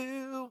love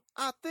you,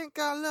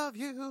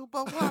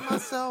 but why am I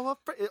so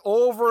afraid?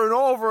 Over and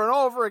over and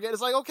over again.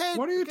 It's like, okay.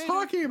 What are you okay,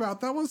 talking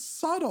about? That was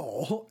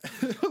subtle.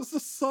 It was the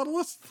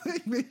subtlest thing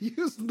they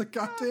used in the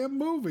goddamn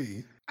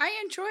movie. I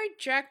enjoyed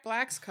Jack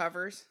Black's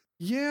covers.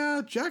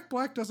 Yeah, Jack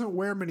Black doesn't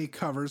wear many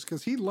covers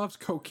because he loves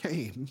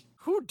cocaine.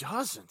 Who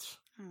doesn't?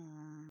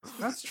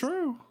 That's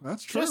true.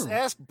 That's true. Just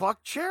ask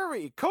Buck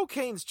Cherry.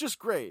 Cocaine's just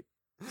great.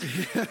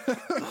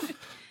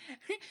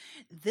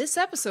 This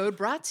episode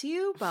brought to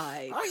you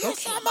by I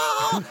guess I'm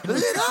all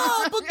lit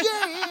up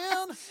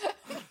again.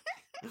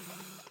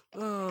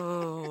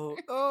 Oh.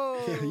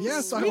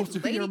 Yes, I will do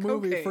Lady your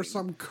movie Cocaine. for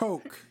some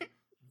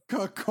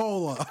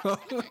Coca-Cola.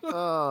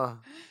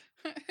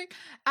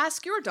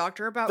 Ask your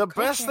doctor about The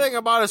best cocaine. thing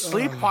about a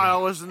sleep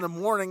pile is in the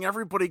morning,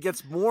 everybody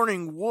gets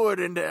morning wood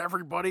into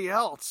everybody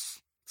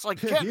else. It's like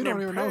getting You don't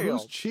even know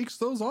whose impaled. cheeks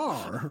those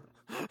are.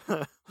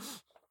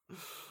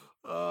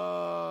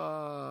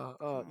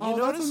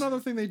 That's another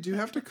thing they do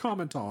have to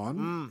comment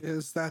on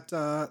is that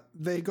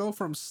they go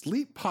from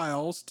sleep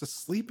piles to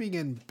sleeping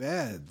in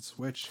beds,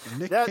 which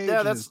Nick Cage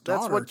and his that's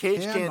daughter what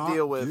Cage can't cannot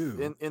deal with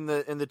do. in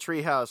the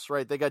treehouse,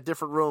 right? They got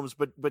different rooms,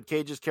 but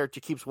Cage's character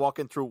keeps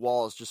walking through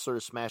walls, just sort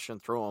of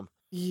smashing through them.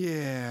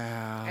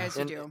 Yeah. As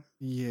you do.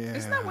 Yeah.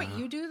 Isn't that what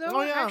you do, though,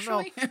 Oh yeah,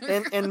 actually? no.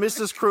 And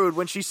Mrs. Crude,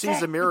 when she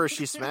sees a mirror,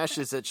 she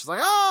smashes it. She's like,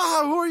 who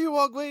are you,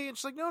 ugly? And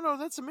she's like, no,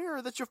 that's a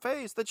mirror. That's your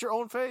face. That's your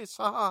own face.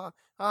 Ha ha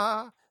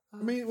ha. I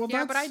mean, well,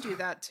 Yeah, that's, but I do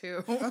that,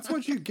 too. That's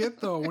what you get,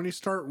 though, when you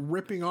start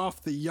ripping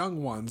off the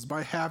young ones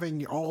by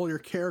having all your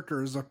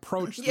characters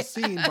approach the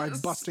scene by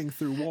busting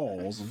through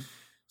walls.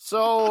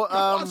 So,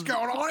 What's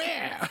going on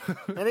here?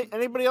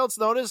 anybody else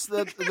notice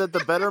that the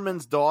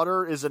Betterman's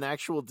daughter is an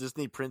actual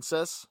Disney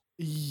princess?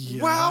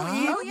 Yeah. Wow,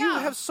 you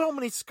yeah. have so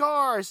many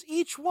scars.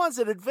 Each one's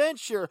an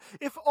adventure.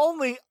 If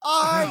only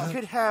I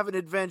could have an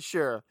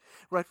adventure.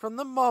 Right from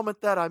the moment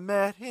that I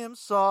met him,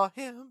 saw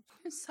him.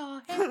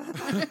 Saw him.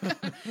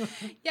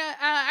 Yeah,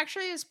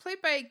 actually, it's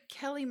played by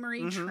Kelly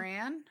Marie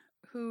Tran,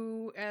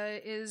 who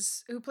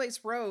plays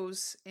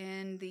Rose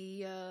in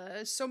the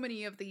so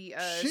many of the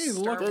She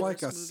Star looked Wars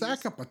like a movies.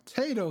 sack of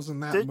potatoes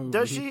in that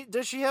movie.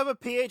 Does she have a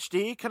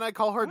PhD? Can I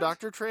call her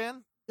Dr.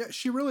 Tran? Yeah,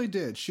 she really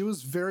did. She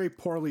was very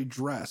poorly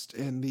dressed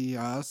in the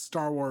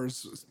Star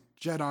Wars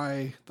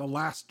Jedi, The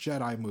Last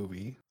Jedi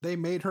movie. They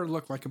made her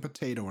look like a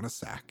potato in a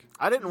sack.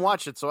 I didn't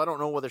watch it, so I don't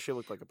know whether she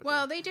looked like a potato.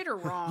 Well, they did her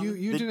wrong.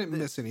 You didn't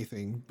miss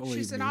anything, believe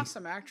She's me. an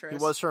awesome actress. he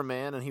was her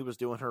man, and he was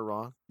doing her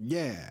wrong.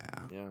 Yeah.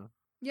 Yeah.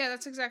 Yeah,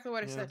 that's exactly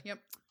what I said. Yep.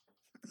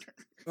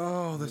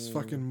 Oh, this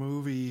fucking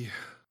movie.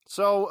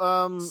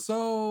 So,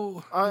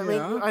 So I mean,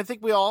 yeah. I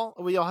think we all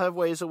have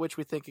ways in which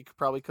we think it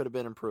probably could have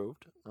been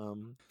improved.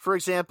 For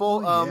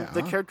example, Oh, yeah.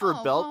 the character of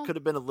Oh, Belt well. could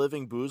have been a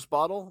living booze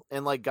bottle,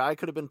 and like Guy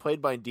could have been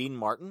played by Dean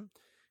Martin,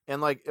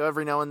 and like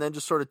every now and then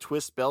just sort of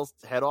twist Belt's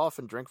head off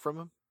and drink from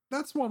him.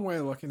 That's one way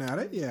of looking at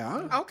it.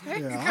 Yeah. Okay.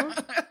 Yeah.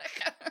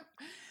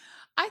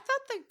 I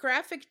thought the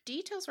graphic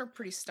details were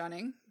pretty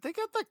stunning. They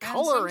got the And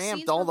color some amped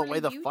scenes all were the really way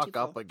the fuck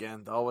beautiful. up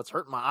again, though. It's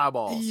hurting my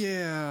eyeballs.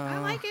 Yeah. I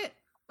like it.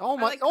 Oh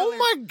I my! like Oh color.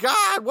 my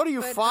God! What are you,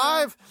 But,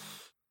 5?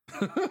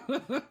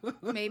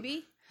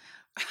 Maybe.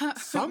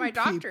 Some My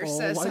doctor people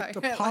says like to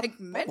I pop like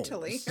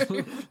mentally.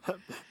 bubbles.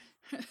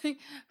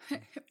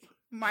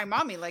 My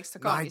mommy likes to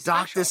call My me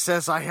doctor special.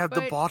 says I have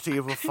the but- body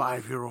of a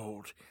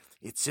 5-year-old.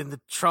 It's in the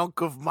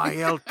trunk of my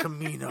El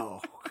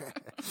Camino.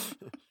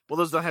 Well,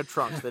 those don't have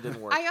trunks. That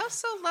didn't work. I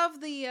also love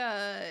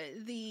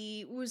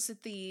the was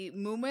it the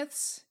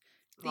Moomiths?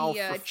 The Oh,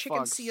 for chicken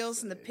fuck's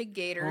seals and the pig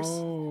gators.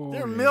 Oh,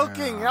 They're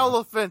milking yeah.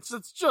 elephants.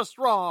 It's just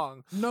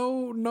wrong.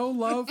 No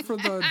love for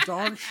the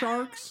dog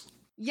sharks.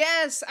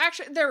 Yes,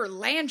 actually, they're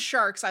land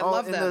sharks. I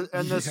love and them. The,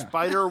 and the Yeah.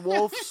 spider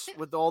wolves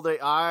with all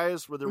the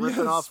eyes, where they're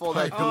ripping off all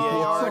that Spike Oh,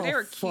 PAR. wolves. they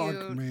were Fuck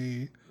cute.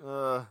 me.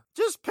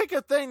 Just pick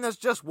a thing that's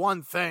just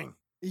one thing.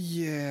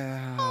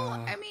 Yeah. Well,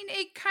 I mean,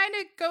 it kind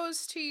of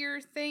goes to your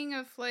thing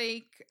of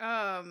like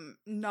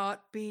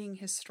not being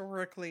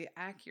historically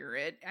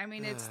accurate. I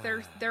mean, it's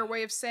their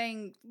way of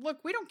saying, "Look,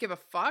 we don't give a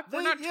fuck.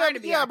 We're not trying to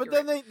be accurate."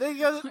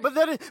 but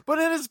then but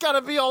then it's got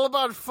to be all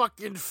about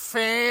fucking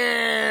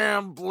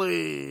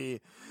family.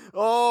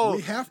 Oh,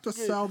 we have to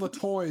sell the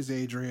toys,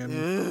 Adrian.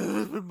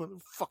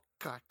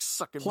 motherfucker,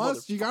 sucking.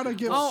 Plus, you gotta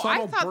give Oh, I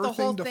subtle thought the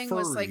whole birthing to thing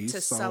was like furries,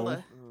 to so- sell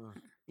a.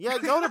 Yeah,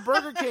 go to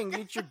Burger King,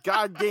 eat your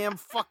goddamn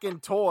fucking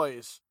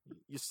toys.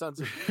 You sons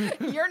of.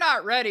 You're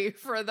not ready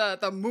for the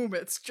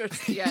Moomits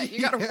just yet. You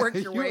got to Yeah, work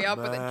your way you're- up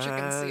with a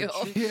chicken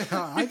seal.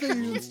 Yeah, I think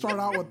you should start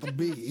out with the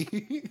bee.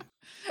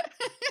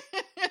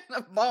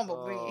 The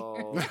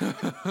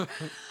bumblebee.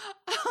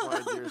 Oh,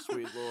 my dear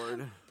sweet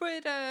lord.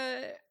 But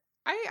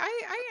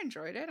I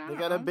enjoyed it. I They don't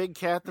got a know. big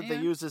cat that they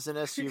Yeah. use as an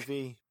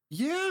SUV.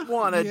 Yeah.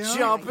 Wanna yeah,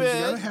 jump 'cause You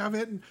in? gotta have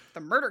it. The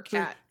murder So,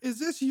 cat. is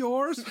this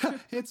yours?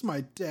 It's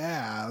my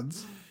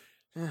dad's.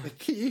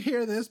 Can you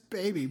hear this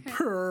baby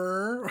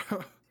purr?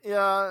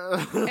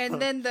 Yeah.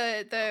 And then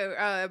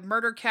the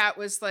murder cat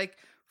was like,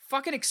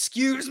 "Fucking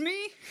excuse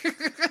me."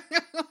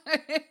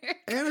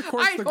 And of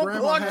course, I the don't grandma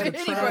belong had to to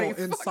anybody, travel fuck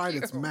inside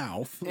its you.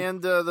 mouth.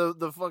 And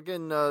the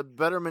fucking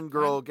Betterman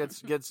girl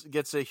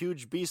gets a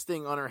huge bee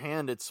sting on her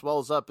hand. It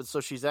swells up, and so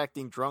she's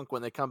acting drunk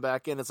when they come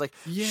back in. It's like,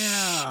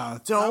 Yeah,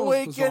 that don't was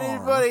wake bizarre.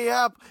 anybody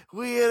up.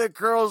 We had a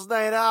girls'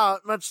 night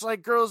out, much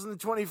like girls in the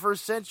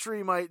 21st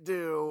century might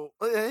do.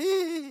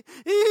 We're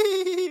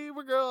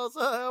girls.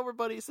 We're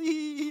buddies.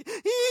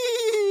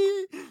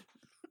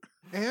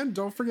 And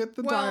don't forget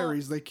the Well,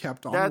 diaries they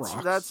kept on That's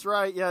rocks. that's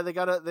right. Yeah, they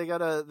gotta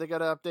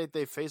update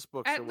their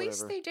Facebooks or At whatever.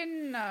 least they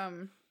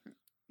didn't.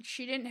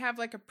 She didn't have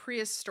like a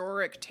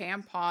prehistoric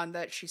tampon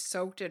that she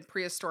soaked in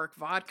prehistoric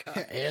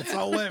vodka. It's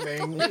a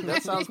living.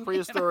 That sounds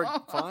prehistoric. You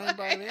know? Fine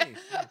by me.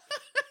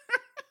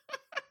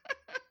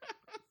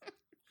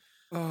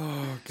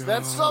 Oh god, That's that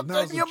was something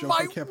a you joke I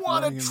might kept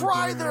want running to in the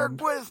try there, ground.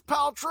 Gwyneth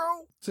Paltrow.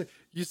 So,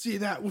 you see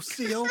that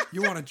seal?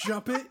 You want to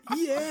jump it?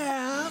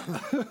 Yeah.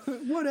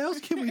 What else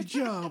can we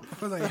jump?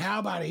 I was like, how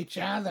about each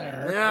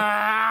other?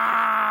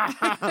 Yeah.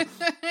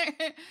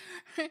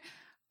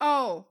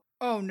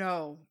 Oh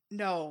no,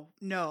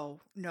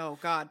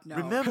 God, no.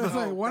 Remember- I was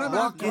like, what Oh,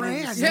 about God.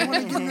 Grant? You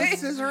want to give me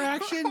scissor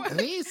action?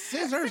 These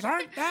scissors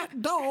aren't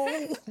that dull.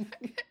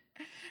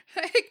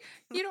 Like,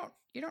 you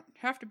don't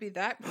have to be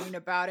that mean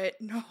about it.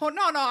 No,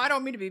 I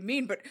don't mean to be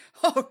mean, but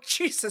oh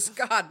Jesus,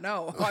 God,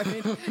 no. I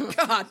mean,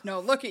 God, no.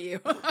 Look at you,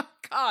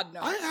 God, no.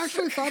 I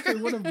actually thought they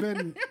would have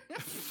been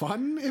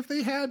fun if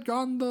they had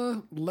gone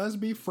the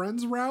lesbian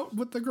friends route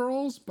with the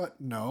girls, but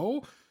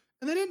no.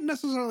 And they didn't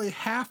necessarily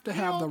have to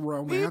have the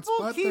romance, people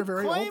but they're keep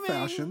very claiming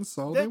old-fashioned,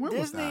 so that they went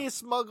Disney with that. is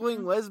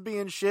smuggling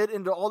lesbian shit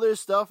into all their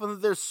stuff, and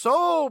that they're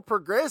so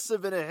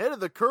progressive and ahead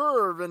of the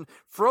curve, and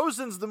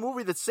Frozen's the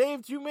movie that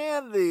saved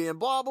humanity, and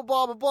blah, blah,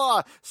 blah, blah,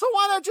 blah. So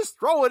why not just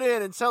throw it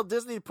in and tell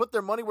Disney to put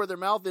their money where their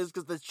mouth is,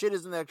 because the shit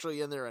isn't actually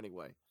in there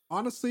anyway.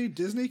 Honestly,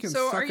 Disney can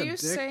So suck are a you dick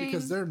saying-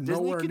 because they're Disney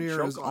nowhere can near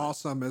choke as on it.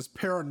 awesome as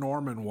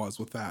Paranorman was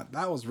with that.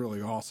 That was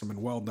really awesome and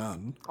well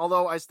done.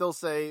 Although I still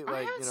say,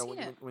 like, haven't you know, seen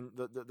it. when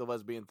the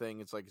lesbian thing,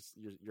 it's like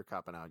you're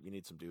copping out. You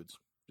need some dudes.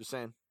 Just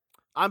saying.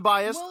 I'm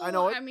biased. Well, I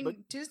know it. I mean,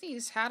 but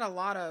Disney's had a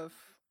lot of,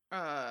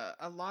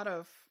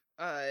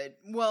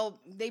 well,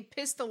 they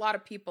pissed a lot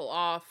of people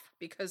off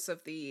because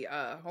of the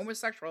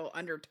homosexual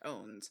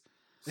undertones.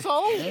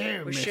 so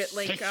With shit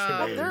like,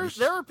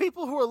 there are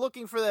people who are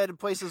looking for that in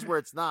places where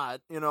it's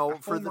not. You know,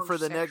 for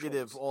the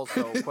negative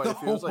also. Quite The a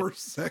few. It's like,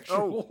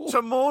 homosexual. oh,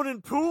 Timon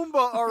and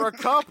Pumbaa are a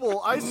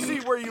couple. I see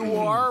where you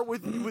are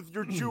with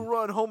your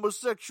Jew-run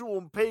homosexual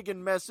and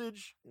pagan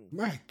message.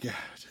 My God.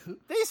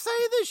 They say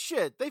this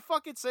shit. They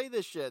fucking say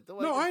this shit. They're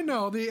like, No, I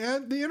know. The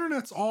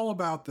internet's all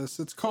about this.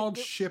 It's called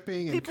People-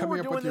 shipping and people were coming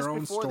up doing with your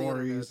this own before the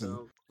internet, stories.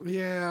 And though.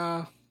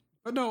 yeah,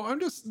 But no,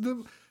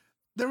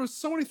 there was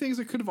so many things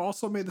that could have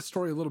also made the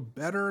story a little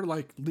better,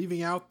 like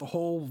leaving out the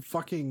whole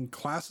fucking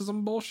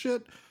classism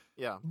bullshit.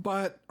 Yeah.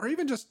 Or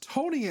even just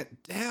toning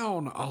it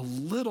down a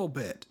little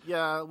bit.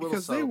 Yeah, a little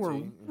because they were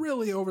subtlety.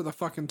 really over the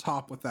fucking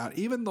top with that.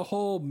 Even the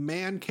whole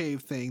man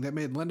cave thing that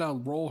made Linda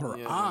roll her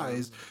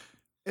eyes.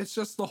 It's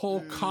just the whole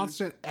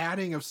constant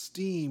adding of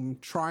steam,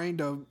 trying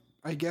to,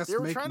 I guess,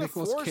 make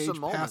Nicolas Cage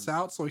pass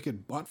out so he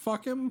could butt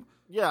fuck him.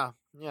 Yeah,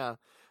 yeah.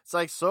 It's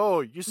like, so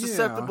you're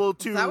susceptible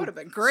to that would have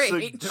been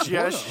great.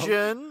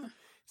 suggestion.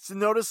 So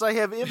notice I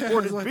have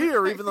imported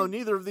beer, even though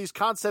neither of these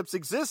concepts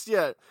exist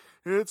yet.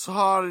 It's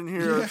hot in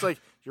here. Yeah. It's like,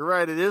 you're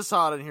right, it is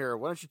hot in here.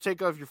 Why don't you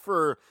take off your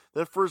fur?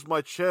 That fur's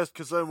my chest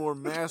because I'm more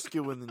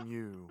masculine than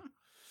you.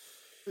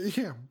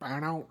 Yeah,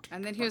 burn out.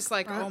 And then he was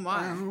like, oh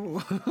my.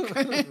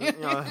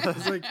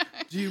 It's like,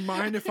 do you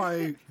mind if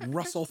I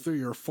rustle through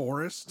your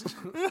forest?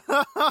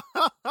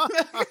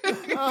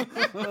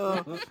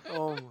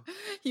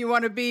 You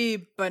want to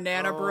be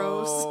banana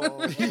bros?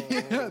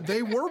 Yeah,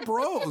 they were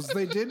bros.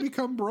 They did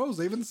become bros.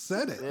 They even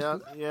said it.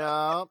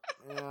 Yeah.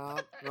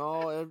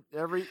 No,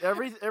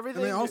 everything. And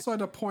they also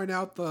had to point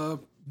out the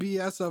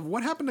BS of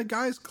what happened to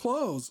guys'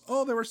 clothes.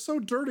 Oh, they were so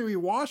dirty we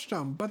washed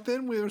them, but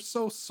then we were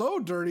so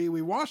dirty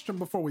we washed them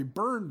before we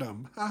burned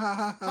them.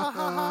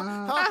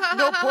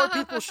 No poor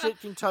people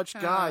shit can touch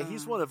Guy.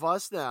 He's one of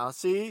us now.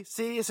 See,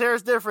 his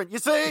hair's different. You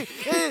see?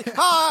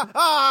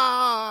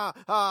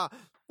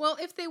 Well,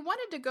 if they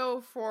wanted to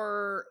go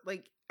for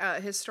like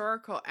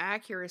historical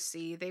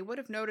accuracy, they would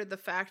have noted the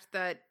fact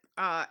that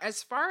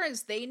as far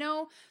as they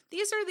know,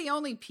 these are the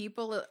only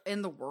people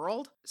in the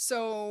world.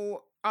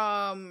 So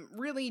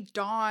really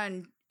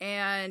Dawn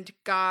and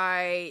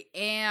Guy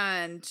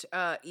and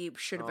Eep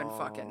should have been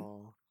fucking.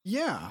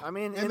 Yeah. I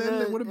mean, and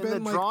then it would have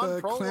been like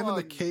the Clan of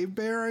the Cave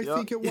Bear, I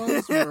think it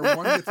was, where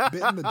one gets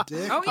bit in the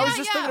dick. Oh, yeah, I was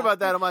just thinking about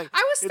that. I'm like,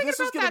 I was if thinking this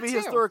was about going to that be too.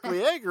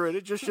 historically accurate,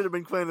 it just should have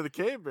been Clan of the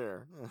Cave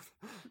Bear.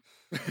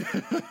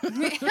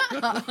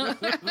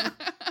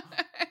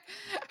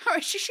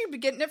 She should be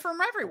getting it from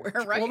everywhere,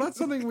 right? Well, that's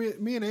something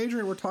me and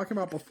Adrian were talking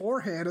about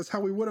beforehand, is how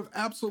we would have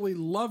absolutely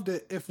loved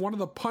it if one of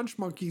the punch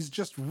monkeys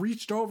just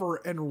reached over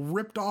and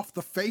ripped off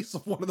the face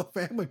of one of the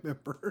family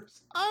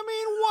members. I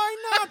mean, why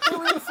not?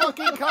 They're in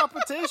fucking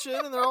competition,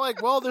 and they're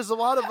like, well, there's a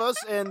lot of us,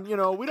 and,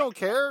 we don't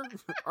care.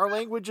 Our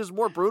language is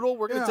more brutal.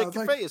 We're going to take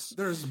your face.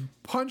 There's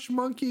punch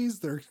monkeys,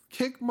 there's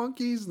kick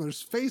monkeys, and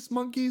there's face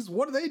monkeys.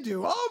 What do they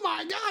do? Oh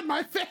my God,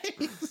 my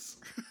face!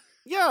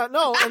 Yeah,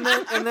 no, and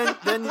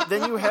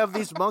then you have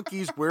these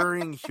monkeys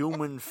wearing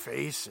human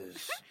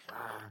faces.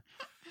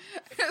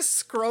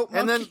 Scrote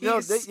And then,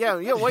 monkeys.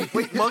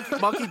 wait,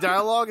 monkey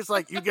dialogue is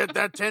like, you get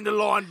that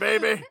tenderloin,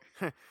 baby?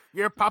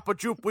 Yeah, Papa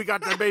Jupe, we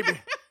got that, baby.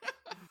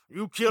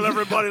 You kill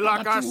everybody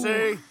like I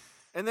say.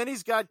 And then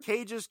he's got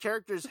Cage's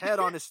character's head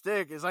on a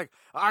stick. It's like,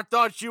 I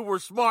thought you were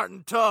smart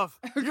and tough.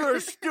 You're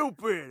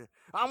stupid.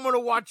 I'm going to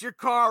watch your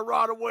car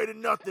rot away to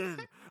nothing.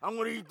 I'm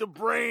going to eat the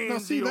brains. Now,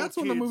 see, that's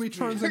when the movie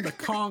turns into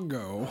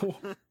Congo.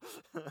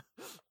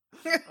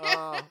 We'll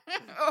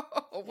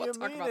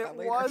talk about that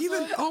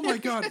later. Oh my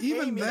God,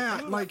 even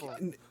that, like,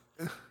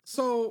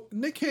 so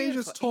Nick Cage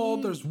is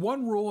told there's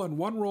one rule and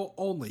one rule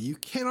only. You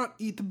cannot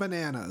eat the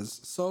bananas.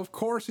 So of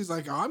course he's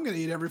like, I'm going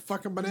to eat every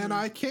fucking banana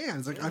I can.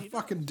 It's like, I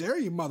fucking dare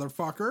you,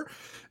 motherfucker.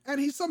 And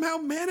he somehow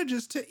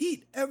manages to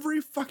eat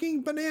every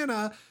fucking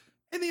banana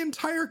in the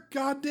entire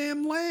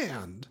goddamn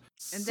land.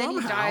 And then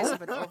he dies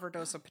of an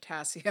overdose of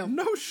potassium.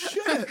 No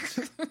shit.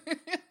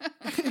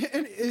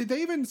 And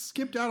they even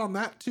skipped out on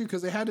that too,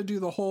 because they had to do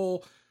the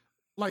whole,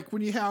 like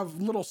when you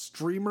have little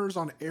streamers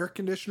on air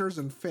conditioners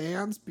and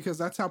fans, because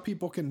that's how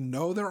people can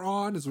know they're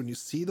on, is when you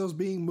see those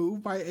being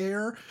moved by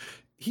air.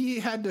 He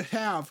had to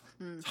have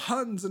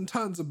tons and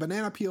tons of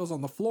banana peels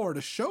on the floor to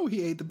show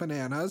he ate the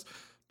bananas.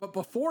 But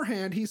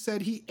beforehand, he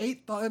said he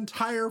ate the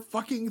entire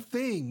fucking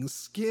thing,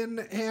 skin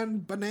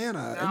and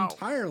banana,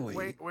 entirely.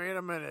 Wait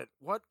a minute.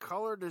 What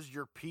color does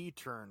your pee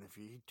turn if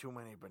you eat too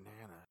many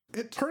bananas?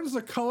 It turns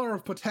the color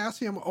of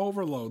potassium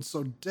overload,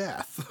 so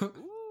death.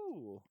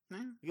 Ooh.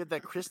 You get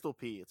that crystal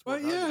pee. It's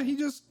But yeah, he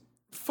just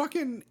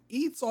fucking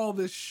eats all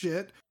this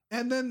shit,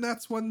 and then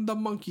that's when the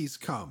monkeys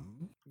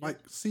come. Like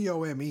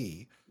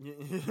COME.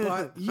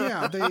 But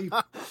yeah, they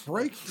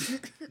break. It's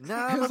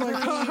like,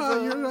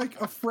 haha, you're like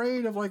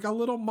afraid of like a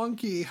little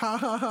monkey. Ha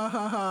ha ha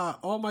ha ha.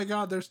 Oh my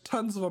God, there's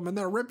tons of them, and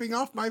they're ripping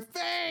off my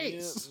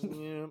face.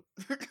 Yeah.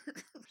 I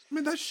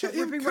mean, that shit.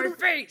 Ripping my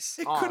face.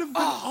 It could have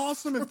been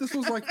awesome if this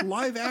was like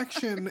live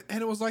action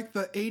and it was like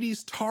the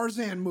 80s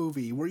Tarzan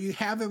movie where you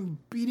have him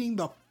beating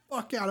the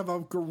fuck out of a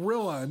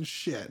gorilla and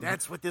shit.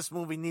 That's what this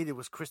movie needed,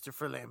 was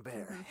Christopher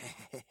Lambert.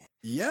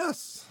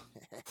 Yes.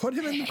 Put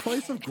him in the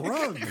place of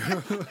Grug.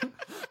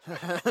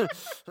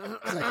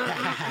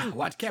 Like,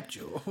 what kept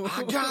you?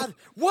 I got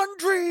one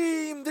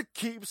dream that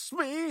keeps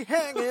me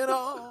hanging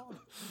on.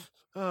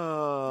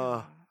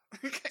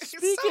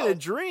 Speaking of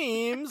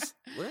dreams,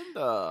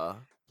 Linda.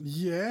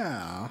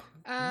 Yeah.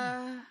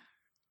 I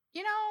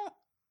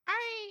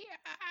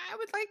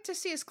would like to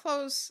see his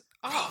clothes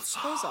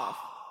off,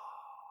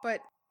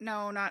 but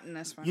No, not in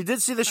this one. You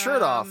did see the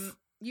shirt off.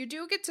 You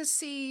do get to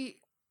see,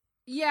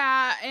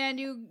 yeah, and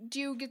you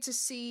do get to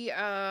see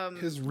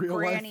His real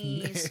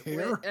Granny's life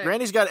hair.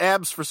 Granny's got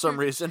abs for some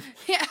reason.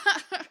 Yeah,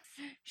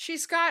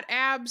 she's got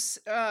abs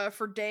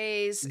for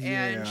days, and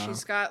Yeah.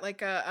 she's got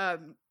like a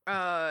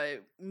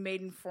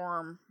maiden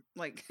form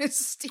like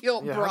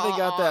steel Yeah, bra. how they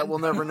got that, on. we'll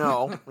never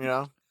know. You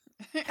know.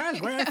 Because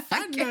we're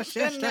Thunder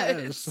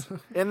Sisters.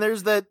 And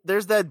there's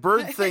that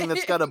bird thing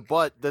that's got a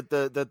butt that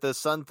the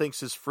son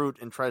thinks is fruit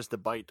and tries to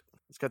bite.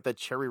 It's got that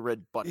cherry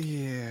red butt.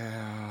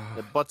 Yeah.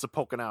 The butts are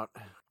poking out.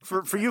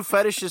 For you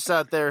fetishists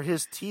out there,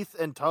 his teeth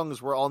and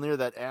tongues were all near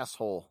that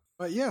asshole.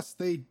 But yes,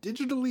 they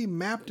digitally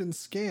mapped and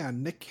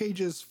scanned Nick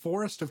Cage's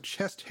forest of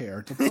chest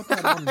hair to put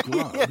that on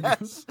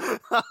gloves.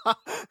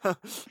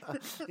 Yes.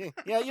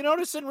 Yeah, you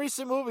notice in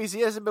recent movies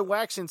he hasn't been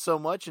waxing so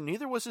much, and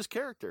neither was his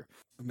character.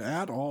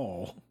 At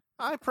all.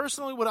 I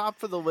personally would opt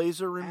for the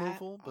laser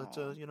removal, but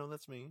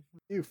that's me.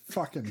 You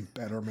fucking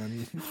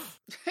betterman.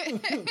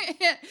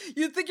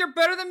 You think you're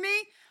better than me?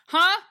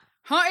 Huh?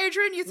 Huh,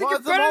 Adrian? You think Well, you're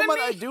at the better moment,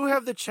 than I me? do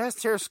have the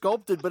chest hair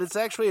sculpted, but it's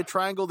actually a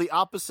triangle the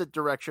opposite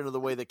direction of the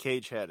way that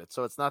Cage had it.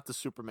 So it's not the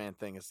Superman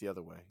thing; it's the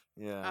other way.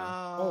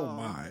 Yeah. Oh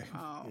my.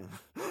 Oh.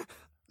 Yeah.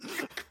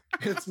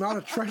 It's not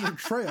a treasure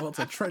trail, it's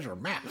a treasure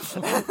map.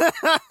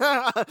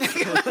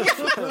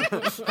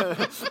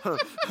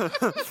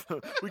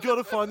 We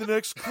gotta find the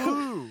next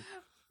clue.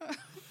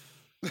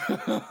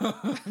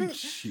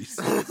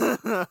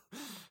 Jesus.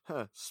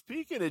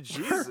 Speaking of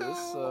Jesus,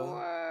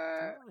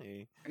 What?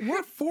 Donnie.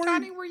 What 40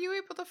 Donnie, were you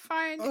able to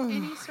find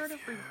any sort of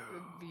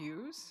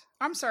reviews?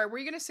 I'm sorry, were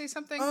you going to say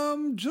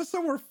something? Just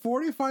that we're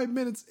 45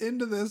 minutes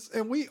into this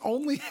and we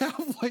only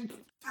have like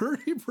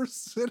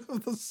 30%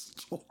 of the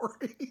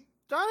story.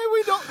 Donnie,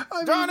 we don't.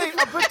 Donnie,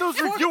 I bet those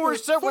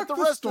reviewers said what the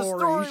rest of the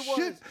story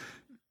was.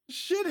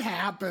 Shit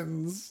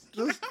happens.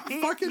 Just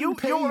You fucking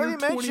pay your already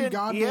 20 mentioned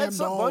goddamn he had a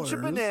bunch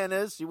of dollars.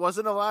 bananas. He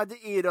wasn't allowed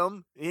to eat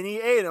them, and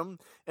he ate them.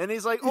 And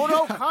he's like, "Oh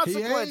no, Yeah,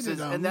 consequences!" he ate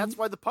 'em. And that's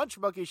why the punch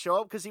monkeys show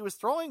up, because he was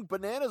throwing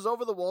bananas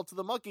over the wall to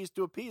the monkeys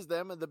to appease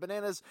them, and the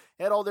bananas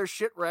had all their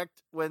shit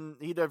wrecked when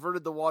he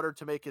diverted the water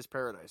to make his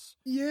paradise.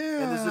 Yeah,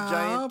 And there's a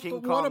giant King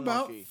but Kong what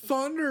about monkey.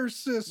 Thunder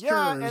Sisters?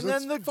 Yeah, and It's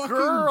then the fucking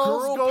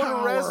girls girl go power.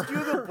 to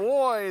rescue the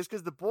boys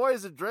because the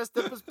boys are dressed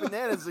up as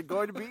bananas and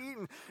going to be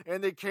eaten,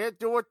 and they can't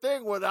do a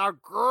thing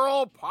without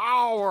girl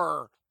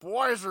power.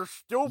 Boys are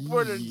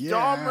stupid and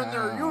dumb, and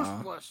they're Yeah.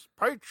 useless.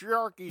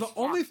 Patriarchy. The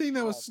only thing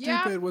that was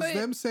Yeah, stupid was but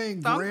them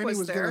saying Thunk Granny was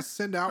was going there. to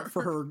send out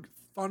for her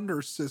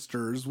Thunder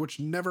Sisters, which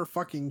never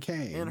fucking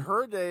came. in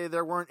her day,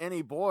 there weren't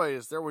any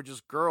boys; there were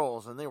just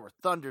girls, and they were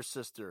Thunder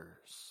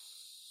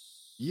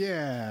Sisters.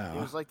 Yeah.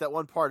 It was like that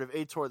one part of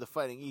Ator the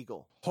Fighting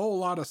Eagle. Whole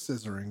lot of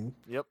scissoring.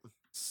 Yep.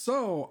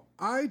 So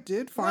I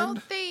did Well,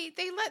 find. they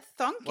let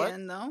Thunk What?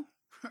 in, though.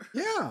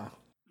 Yeah.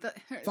 They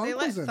Thunk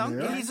let was in Thunk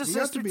there. in. He's a He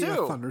got sister, to be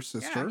too. a Thunder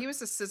Sister. Yeah, he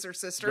was a scissor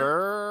sister.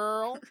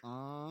 Girl.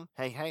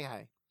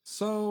 Hey.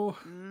 So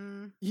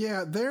Mm.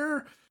 yeah,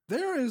 there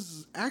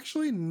is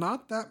actually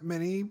not that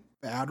many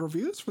bad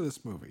reviews for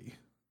this movie.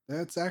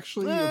 That's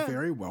actually Eh. a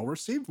very well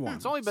received one.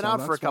 It's only been So out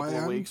for a that's couple why of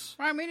I'm- weeks.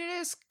 Well, I mean, it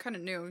is kind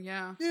of new,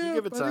 yeah. Yeah,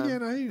 give it but time.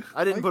 again,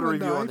 I didn't like put a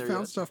Linda, review on I there found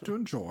yet. stuff to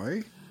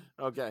enjoy.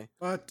 Okay.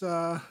 But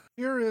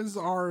here is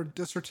our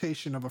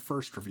dissertation of a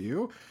first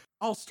review.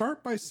 I'll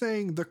start by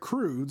saying The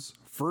Croods,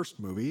 first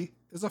movie,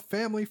 is a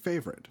family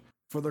favorite.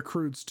 For The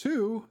Croods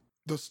 2,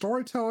 the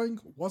storytelling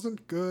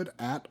wasn't good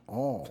at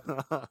all.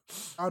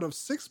 Out of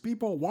 6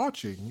 people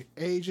watching,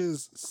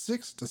 ages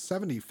 6 to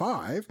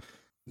 75,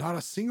 not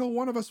a single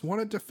one of us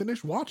wanted to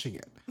finish watching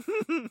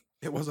it.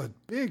 It was a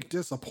big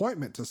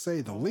disappointment, to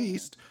say the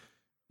least.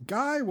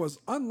 Guy was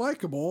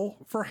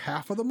unlikable for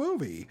half of the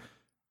movie.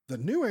 The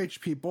New Age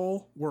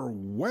people were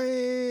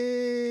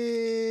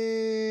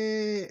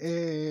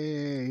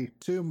way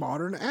too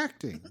modern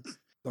acting.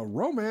 The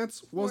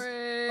romance was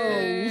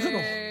a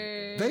little.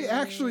 They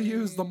actually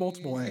used the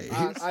multiple A's.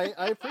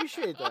 I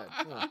appreciate that.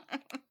 Yeah.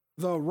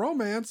 The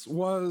romance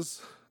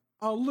was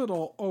a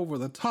little over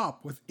the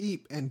top with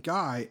Eep and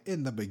Guy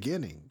in the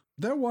beginning.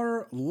 There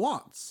were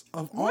lots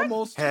of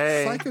almost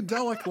Hey.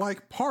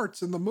 psychedelic-like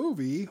parts in the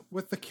movie,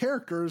 with the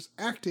characters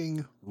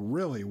acting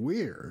really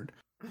weird.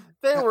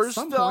 They At were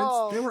some stoned.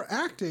 points, they were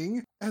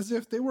acting as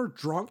if they were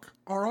drunk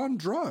or on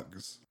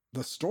drugs.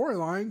 The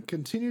storyline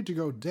continued to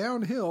go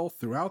downhill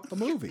throughout the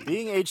movie.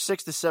 Being age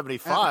 6 to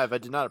 75, I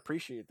did not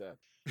appreciate that.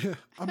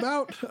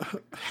 About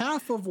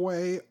half of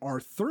way or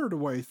third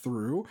way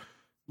through,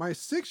 my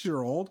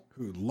 6-year-old,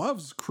 who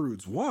loves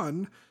Croods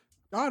 1,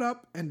 got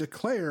up and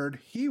declared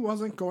he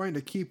wasn't going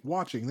to keep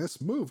watching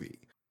this movie.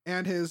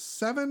 And his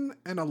 7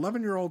 and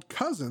 11-year-old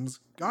cousins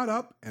got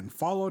up and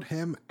followed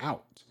him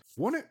out.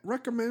 Wouldn't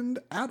recommend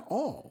at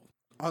all,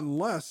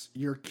 unless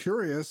your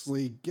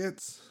curiosity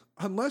gets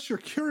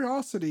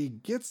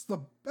the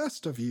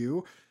best of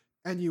you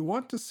and you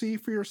want to see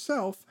for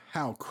yourself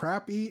how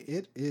crappy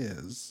it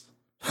is.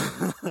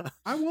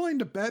 I'm willing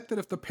to bet that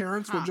if the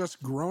parents were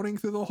just groaning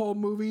through the whole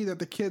movie, that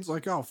the kid's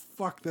like, oh,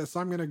 fuck this,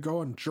 I'm going to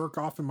go and jerk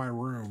off in my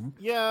room.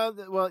 Yeah,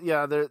 well,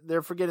 yeah,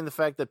 they're forgetting the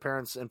fact that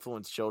parents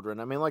influence children.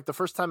 I mean, like, the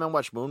first time I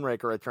watched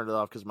Moonraker, I turned it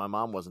off because my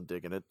mom wasn't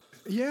digging it.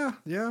 Yeah,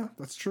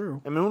 that's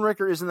true. And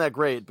Moonraker isn't that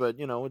great, but,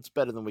 you know, it's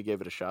better than we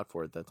gave it a shot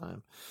for at that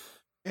time.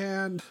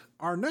 And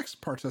our next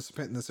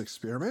participant in this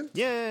experiment,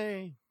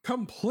 Yay!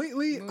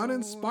 completely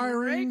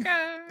uninspiring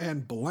Moonraker.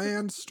 and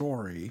bland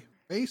story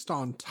based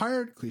on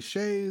tired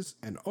cliches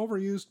and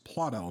overused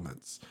plot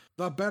elements.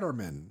 The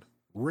Betterman.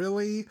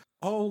 Really?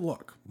 Oh,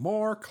 look,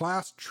 more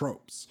class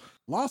tropes.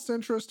 Lost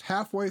interest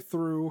halfway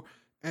through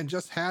and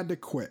just had to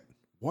quit.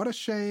 What a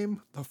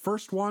shame. The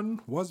first one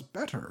was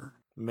better.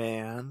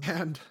 Man.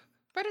 And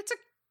But it's a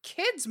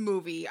kids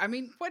movie. I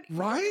mean, what?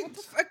 Right?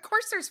 Of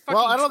course, there's fucking.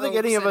 Well, I don't think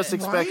any of tropes us in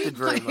it. expected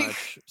very Like-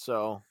 much,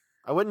 so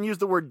I wouldn't use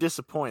the word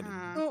disappointed.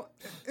 well,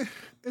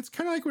 it's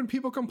kind of like when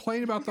people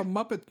complain about the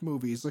Muppet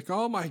movies. Like,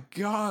 oh my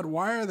God,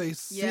 why are they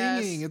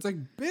singing? Yes. It's like,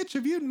 bitch,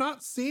 have you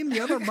not seen the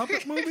other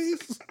Muppet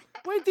movies?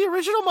 Wait, the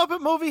original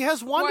Muppet movie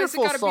has Why is it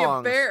wonderful gotta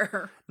songs. be a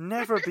bear?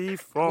 Never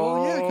before.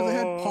 Well, yeah, because they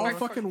had Paul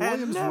fucking and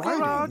Williams never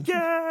writing.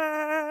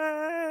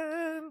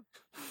 again.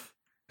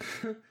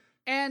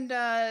 And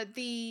I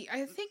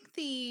think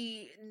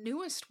the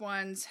newest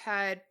ones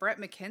had Brett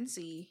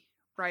McKenzie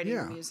writing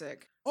Yeah. the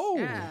music. Oh,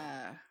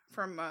 Yeah,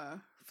 from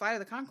Flight of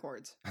the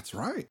Conchords. that's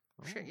right.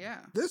 Shit, yeah.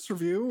 This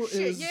review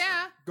Shit, is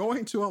yeah.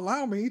 going to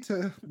allow me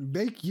to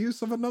make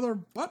use of another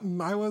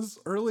button I was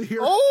earlier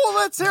Oh,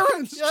 let's hear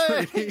it.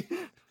 demonstrating.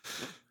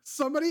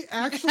 Somebody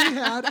actually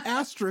had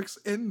asterisks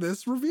in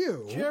this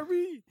review.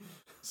 Jerry.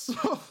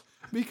 So,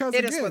 because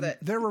Hit us with again, it.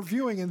 they're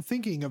reviewing and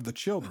thinking of the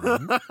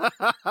children.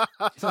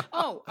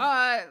 Oh,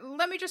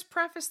 let me just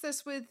preface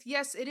this with,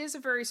 yes, it is a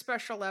very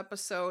special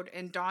episode,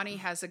 and Donnie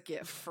has a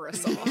gift for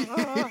us all.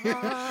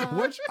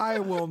 Which I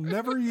will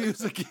never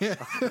use again.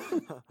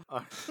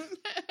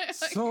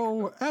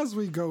 So, as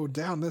we go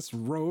down this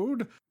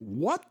road,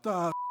 what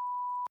the?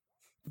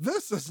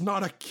 This is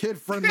not a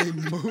kid-friendly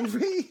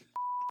movie.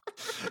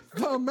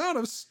 The amount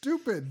of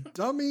stupid,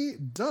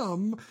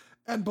 dumb,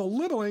 and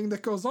belittling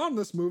that goes on in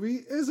this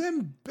movie is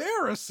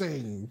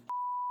embarrassing.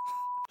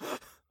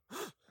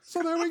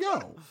 So there we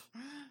go.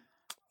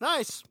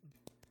 Nice.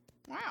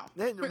 Wow.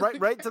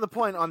 Right to the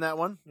point on that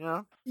one.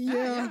 Yeah.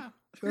 Yeah,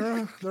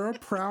 they're a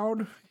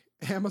proud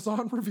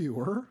Amazon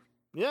reviewer.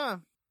 Yeah.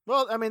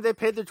 Well, I mean, they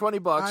paid their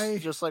 $20 I-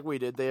 just like we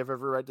did. They have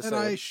every right to And say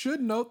I it. should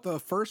note the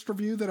first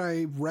review that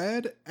I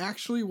read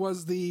actually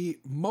was the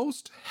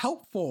most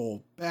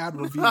helpful bad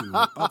review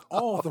of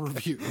all the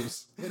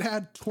reviews. It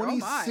had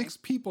 26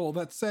 people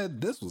that said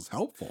this was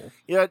helpful.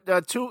 Yeah,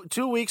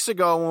 2 weeks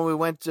ago when we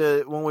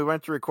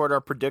went to record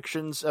our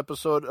predictions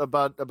episode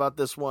about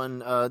this one,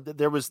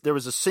 there was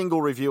a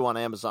single review on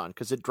Amazon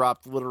because it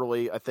dropped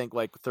literally I think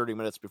like 30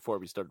 minutes before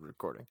we started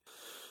recording.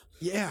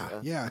 Yeah,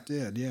 it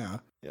did, yeah.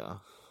 Yeah.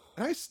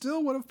 And I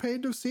still would have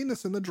paid to have seen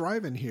this in the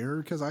drive-in here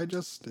because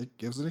it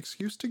gives an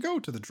excuse to go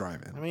to the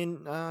drive-in. I mean,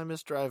 I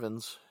miss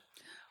drive-ins.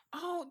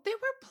 Oh, they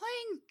were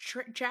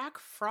playing Jack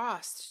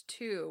Frost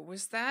too.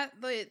 Was that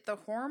the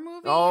horror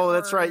movie? Oh,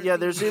 that's right. Yeah, the-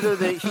 there's either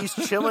the he's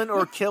chilling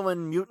or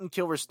killing mutant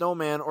killer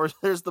snowman, or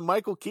there's the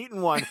Michael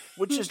Keaton one,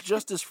 which is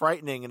just as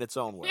frightening in its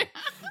own way.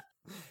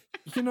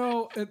 You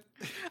know,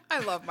 I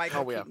love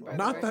Michael. Oh, yeah. Keaton, by the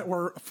not way. that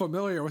we're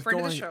familiar with Friend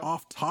of the going show.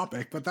 off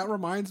topic, but that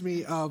reminds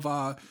me of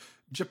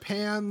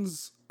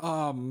Japan's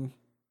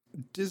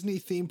Disney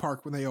theme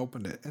park when they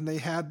opened it, and they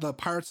had the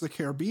Pirates of the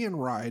Caribbean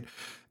ride.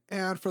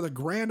 And for the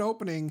grand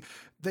opening,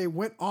 they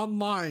went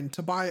online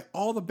to buy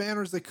all the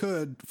banners they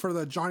could for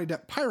the Johnny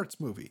Depp Pirates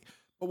movie.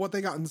 But what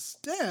they got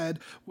instead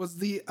was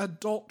the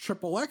adult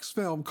XXX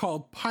film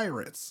called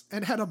Pirates,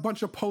 and had a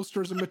bunch of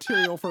posters and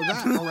material for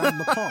that around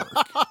the park.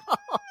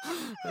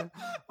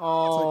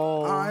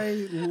 Oh,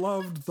 I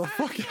loved the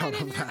fuck I out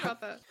didn't of hear that.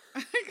 about that.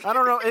 I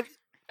don't know.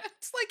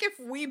 It's like if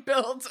we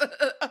built.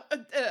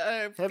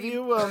 Have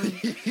you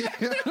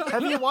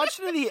watched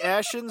any of the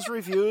Ashens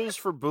reviews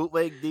for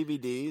bootleg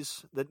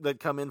DVDs that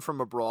come in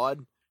from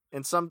abroad?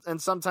 And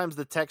sometimes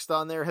the text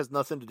on there has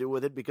nothing to do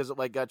with it because it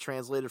like got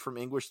translated from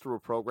English through a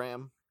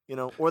program, you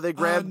know, or they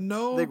grabbed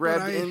No, they but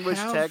grabbed I English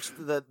have- text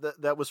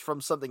that was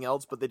from something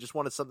else, but they just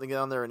wanted something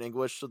on there in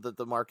English so that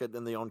the market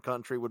in the own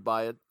country would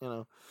buy it, you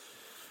know.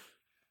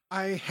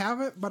 I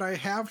haven't, but I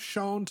have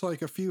shown to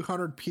like a few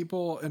hundred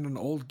people in an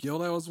old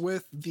guild I was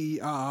with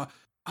the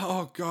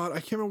oh god, I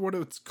can't remember what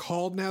it's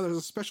called now. There's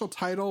a special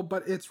title,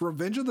 but it's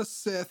Revenge of the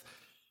Sith,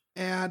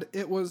 and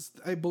it was,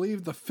 I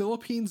believe, the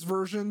Philippines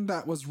version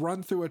that was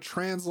run through a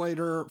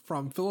translator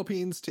from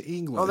Philippines to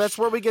English. Oh, that's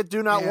where we get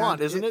Do Not And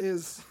Want, isn't it?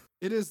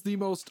 It is the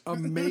most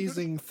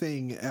amazing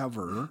thing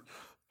ever.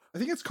 I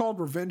think it's called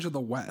Revenge of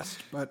the West,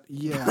 but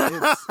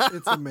yeah,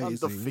 it's amazing.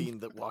 The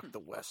Fiend that walked the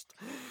West.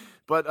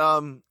 But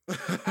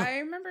I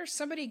remember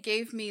somebody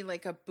gave me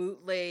like a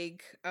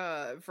bootleg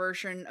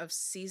version of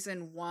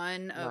season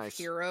 1 of Nice.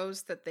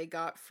 Heroes that they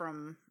got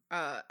from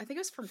I think it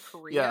was from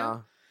Korea. yeah.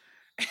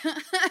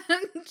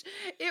 And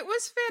It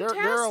was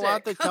fantastic. There are a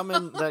lot that come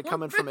in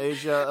from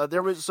Asia.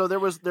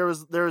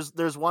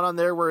 There's one on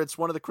there where it's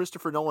one of the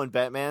Christopher Nolan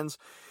Batmans,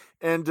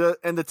 and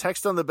the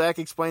text on the back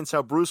explains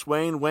how Bruce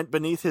Wayne went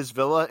beneath his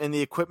villa and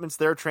the equipments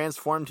there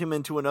transformed him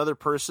into another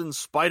person,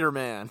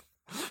 Spider-Man.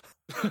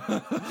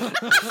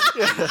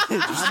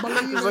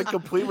 It's like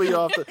completely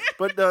off.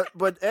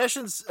 But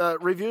Ashton's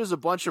reviews a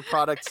bunch of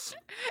products.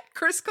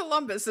 Chris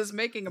Columbus is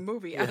making a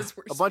movie as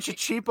we're a bunch of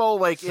cheapo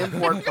like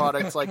import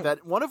products like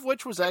that. One of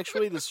which was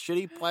actually this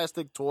shitty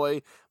plastic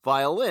toy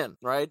violin,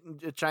 right?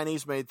 A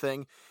Chinese made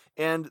thing,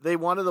 and they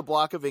wanted a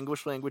block of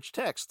English language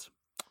text,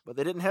 but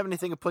they didn't have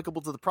anything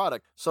applicable to the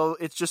product, so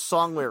it's just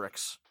song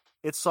lyrics.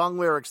 It's song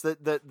lyrics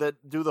that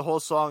do the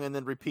whole song and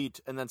then repeat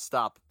and then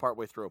stop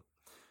partway through,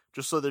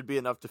 just so there'd be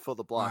enough to fill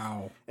the block.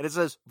 Wow. And it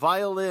says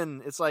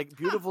violin. It's like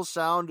beautiful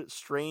sound,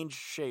 strange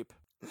shape.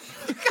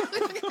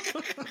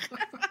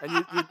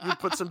 And you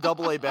put some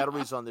AA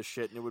batteries on this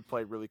shit, and it would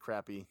play really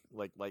crappy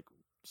like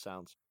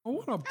sounds. I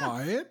want to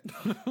buy it.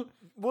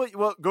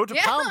 Well, go to I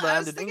Poundland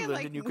was in thinking, England,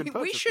 like, and you can we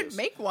purchase should this.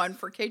 make one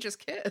for Cage's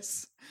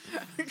Kiss.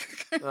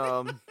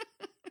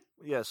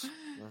 Yes,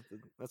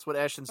 that's what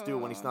Ashton's do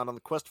when he's not on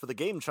the quest for the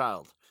game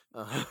child.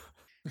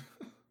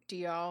 Do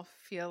y'all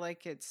feel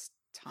like it's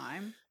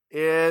time?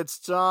 It's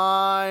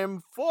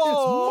time for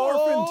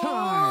Morphin'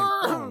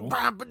 time.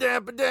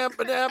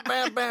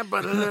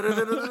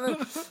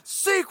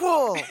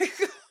 Sequel.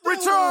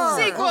 Return.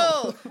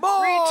 Sequel.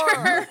 More.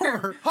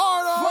 Return.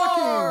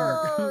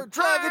 Harder.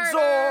 Dragon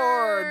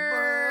Sword.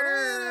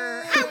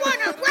 I want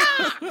to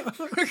rock.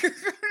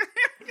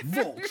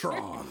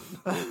 Voltron.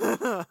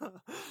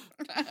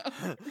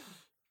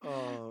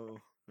 Oh,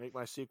 make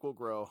my sequel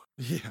grow.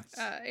 Yes.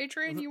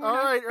 Adrian, you All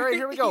want right,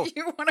 here we go.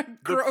 You want to The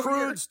grow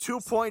Croods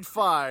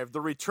 2.5,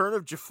 The Return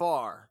of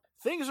Jafar.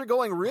 Things are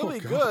going really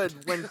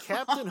good when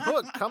Captain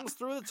Hook comes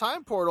through the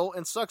time portal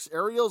and sucks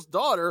Ariel's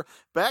daughter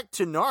back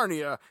to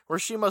Narnia, where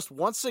she must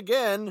once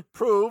again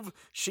prove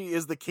she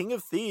is the king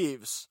of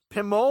thieves.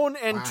 Pimone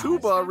and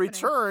Tuba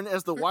return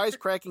as the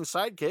wisecracking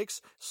sidekicks,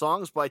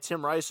 songs by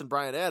Tim Rice and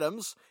Bryan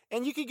Adams,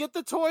 and you can get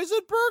the toys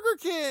at Burger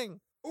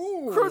King.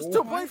 Ooh. Croods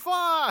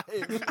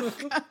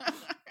 2.5.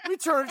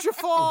 Return of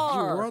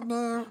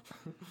Jafar.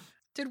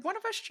 Did one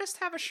of us just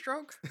have a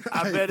stroke?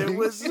 I bet it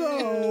was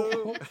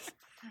so.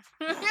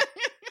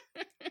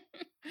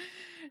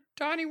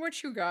 Donnie,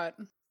 what you got?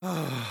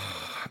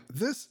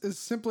 This is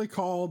simply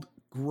called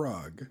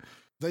Grug.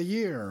 The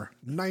year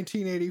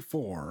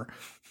 1984.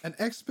 An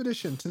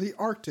expedition to the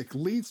Arctic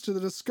leads to the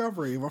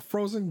discovery of a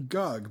frozen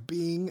Gug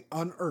being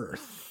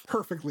unearthed,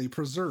 perfectly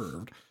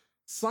preserved.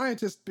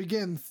 Scientists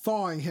begin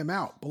thawing him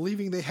out,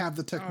 believing they have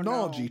the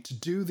technology to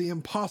do the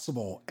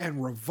impossible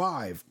and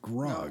revive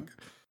Grug. No.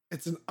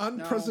 It's an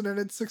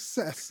unprecedented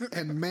success,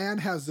 and man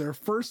has their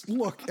first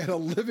look at a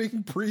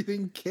living,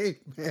 breathing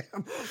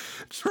caveman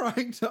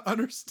trying to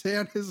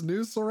understand his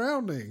new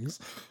surroundings.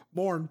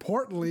 More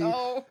importantly,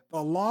 the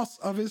loss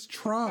of his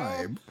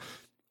tribe.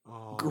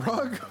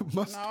 Grug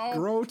must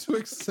grow to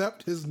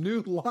accept his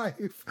new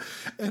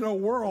life in a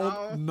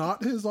world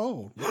not his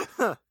own.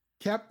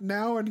 Kept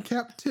now in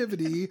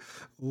captivity,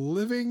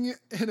 living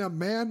in a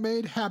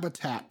man-made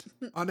habitat,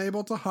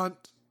 unable to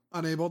hunt,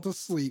 unable to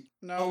sleep,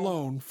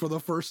 alone for the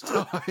first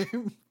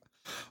time,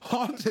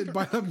 haunted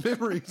by the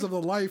memories of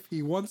the life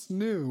he once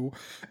knew,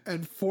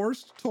 and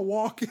forced to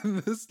walk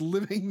in this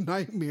living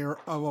nightmare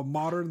of a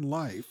modern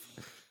life.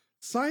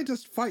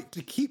 Scientists fight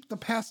to keep the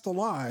past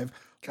alive,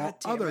 while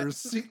others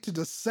seek to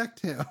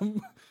dissect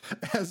him.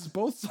 As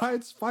both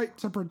sides fight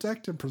to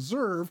protect and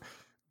preserve,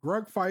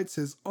 Grug fights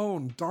his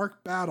own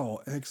dark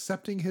battle in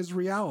accepting his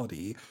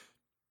reality.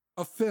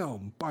 A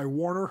film by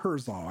Werner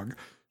Herzog,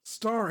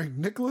 starring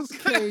Nicolas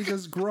Cage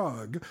as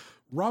Grug,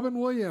 Robin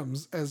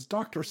Williams as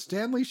Dr.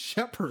 Stanley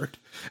Shepard,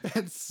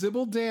 and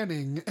Sybil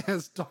Danning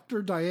as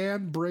Dr.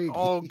 Diane Brady.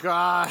 Oh,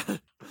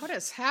 God. What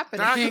is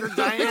happening? Dr.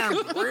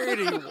 Diane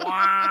Brady.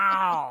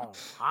 Wow.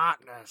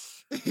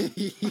 Hotness.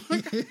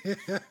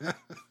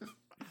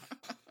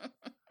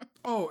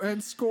 Oh,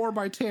 and score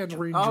by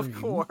Tangerine Of Dream.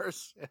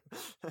 course.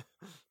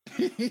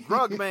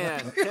 Grug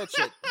Man. Catch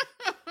it.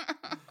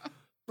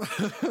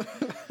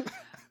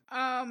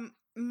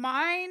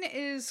 Mine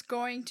is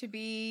going to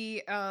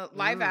be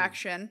live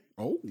action.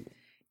 Oh.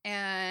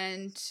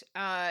 And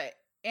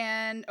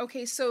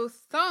okay, so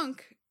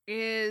Thunk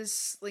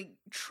is like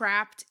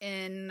trapped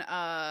in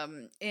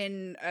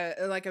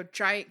like a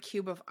giant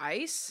cube of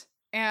ice,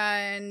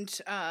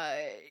 and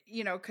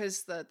you know,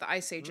 because the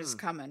ice age is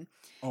coming.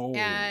 Oh.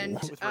 And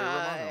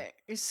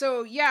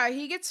so yeah,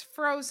 he gets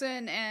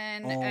frozen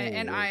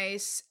in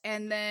ice,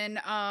 and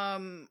then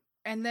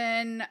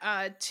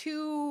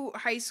two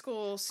high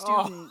school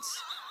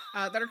students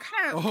that are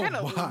kind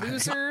of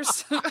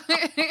losers.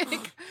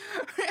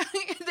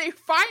 They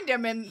find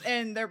him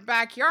in their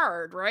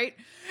backyard, right?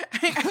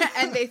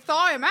 And they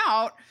thaw him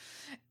out,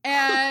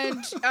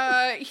 and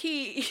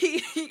he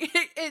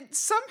it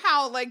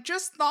somehow, like,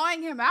 just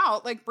thawing him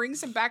out, like,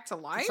 brings him back to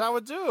life. That's how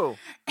it do.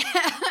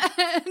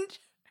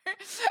 And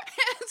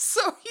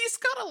so he's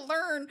got to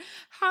learn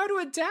how to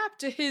adapt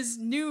to his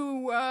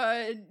new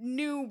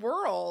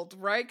world,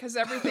 right? Because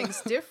everything's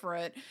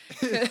different.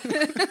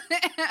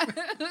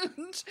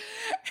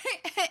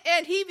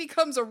 And he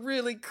becomes a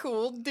really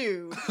cool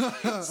dude.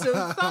 So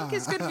Thunk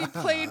is going to be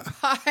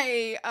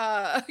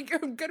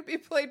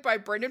played by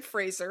Brendan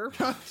Fraser.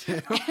 God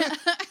damn.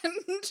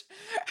 And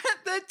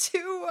the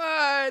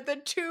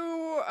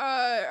two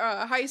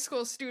high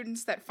school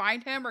students that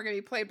find him are going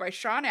to be played by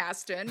Sean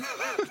Astin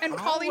and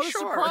Pauly what a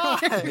Shore.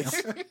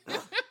 surprise.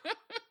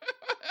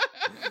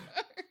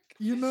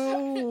 You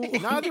know,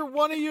 Neither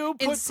one of you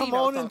put Encino,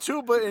 Timon and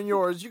Thunk. Tuba in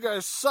yours. You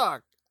guys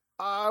suck.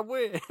 I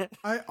win.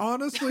 I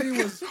honestly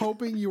was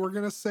hoping you were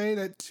going to say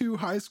that two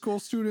high school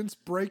students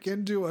break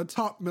into a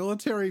top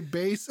military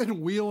base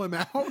and wheel him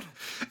out,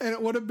 and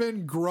it would have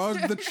been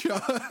Grug the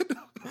Chud.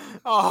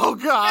 Oh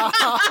God!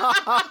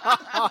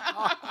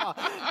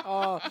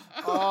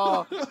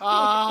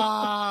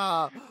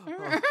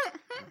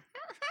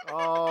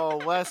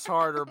 Less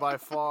harder by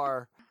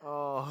far.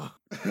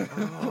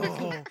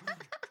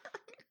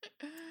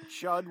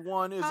 Chud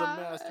 1 is a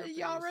masterpiece.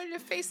 Y'all ready to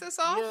face this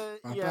off?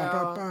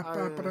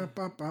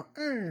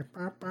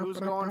 Who's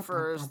going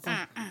first?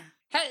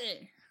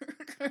 Hey!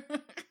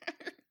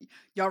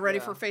 Y'all ready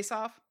Yeah. for face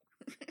off?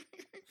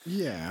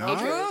 Yeah.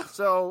 Okay,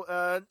 so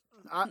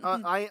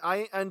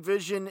I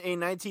envision a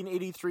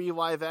 1983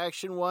 live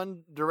action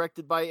one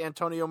directed by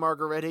Antonio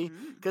Margaretti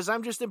because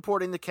I'm just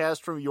importing the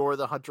cast from You're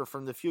the Hunter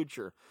from the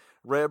Future.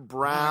 Reb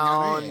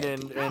Brown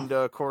and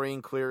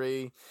Corinne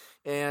Cleary.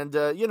 And,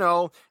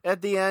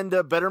 at the end,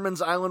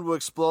 Betterman's Island will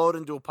explode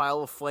into a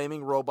pile of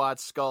flaming robot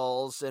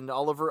skulls, and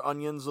Oliver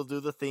Onions will do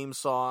the theme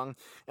song.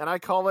 And I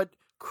call it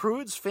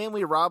Crude's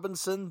Family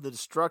Robinson, The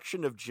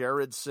Destruction of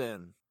Jared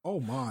Sin. Oh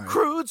my.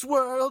 Crude's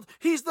world,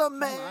 he's the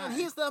man,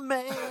 he's the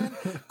man.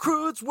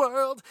 Crude's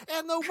world,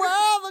 and the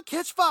world will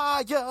catch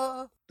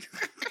fire.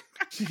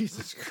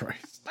 Jesus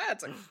Christ.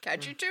 That's a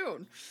catchy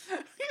tune.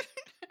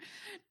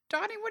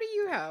 Donnie, what do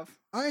you have?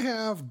 I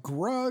have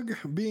Grug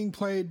being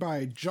played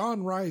by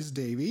John Rhys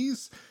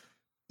Davies.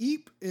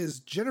 Eep is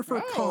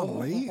Jennifer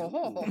Connelly.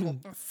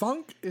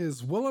 Thunk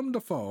is Willem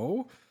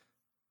Dafoe.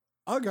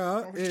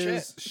 Ugga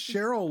is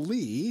Cheryl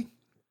Lee.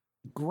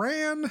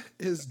 Gran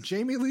is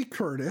Jamie Lee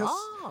Curtis.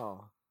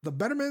 Oh. The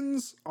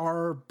Bettermans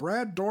are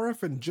Brad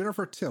Dourif and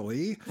Jennifer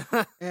Tilly.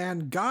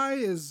 And Guy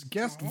is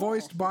guest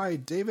voiced by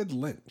David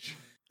Lynch.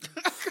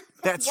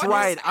 That's What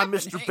right. is I'm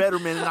Mr. happening?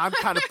 Betterman, and I'm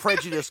kind of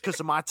prejudiced because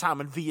of my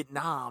time in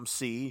Vietnam,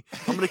 see?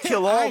 I'm going to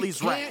kill all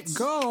these I rats. can't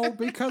go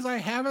because I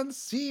haven't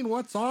seen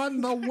what's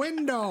on the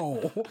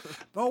window.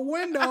 The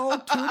window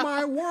to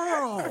my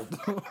world.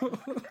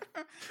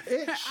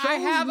 It shows I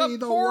have me a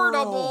the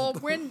portable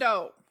world.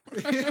 window.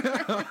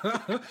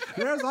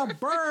 There's a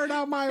bird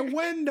on my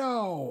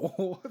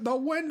window. The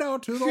window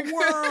to the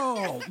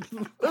world.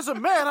 There's a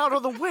man out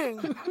of the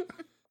wing.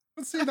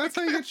 See, that's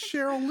how you get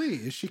Cheryl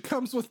Lee. She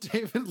comes with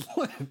David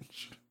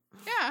Lynch.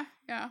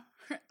 Yeah.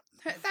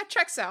 That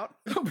checks out.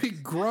 It'll be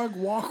Grug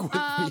Walk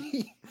With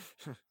Me.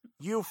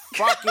 You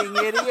fucking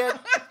idiot.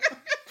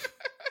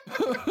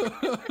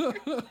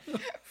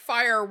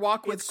 Fire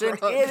Walk with It's an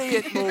Grug.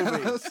 idiot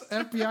movie. Yes,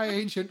 FBI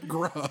agent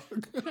Grug.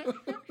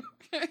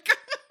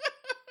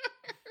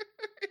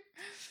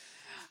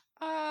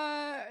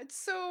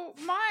 So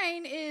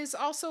mine is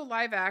also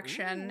live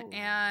action,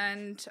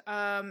 and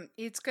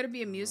it's going to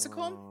be a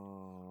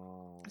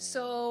musical.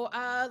 So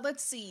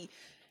let's see.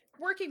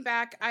 Working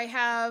back, I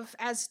have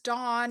as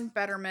Dawn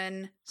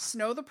Betterman,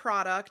 Snow the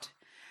Product.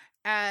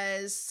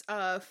 As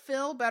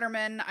Phil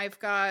Betterman, I've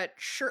got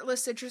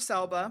shirtless Idris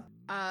Elba.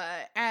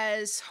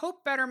 As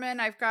Hope Betterman,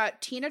 I've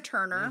got Tina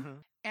Turner.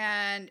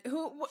 And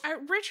who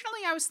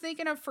originally I was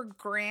thinking of for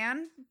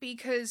Gran,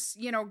 because,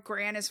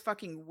 Gran is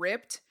fucking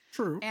ripped.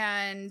 True.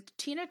 And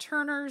Tina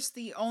Turner's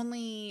the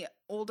only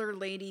older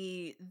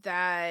lady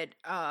that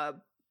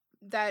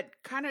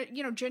kind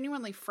of,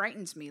 genuinely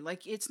frightens me.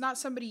 Like, it's not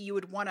somebody you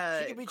would want to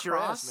She can beat your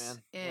ass, cross,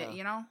 man.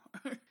 you know?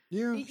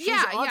 Yeah.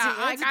 Yeah.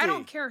 Like, I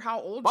don't care how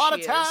old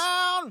she is.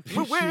 Town, we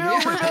will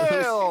Yeah.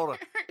 rebuild.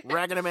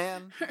 Raggedy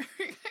Man.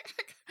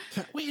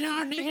 We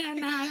don't need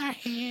another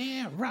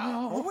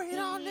hero. We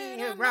don't need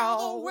Hero.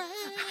 another way.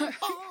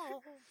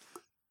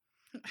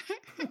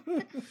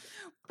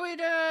 But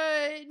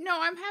no,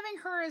 I'm having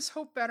her as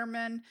Hope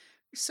Betterman.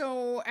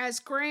 So as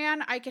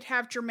Gran, I could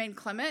have Jermaine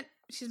Clement.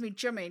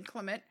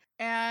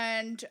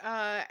 And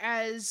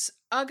as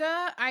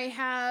Ugga, I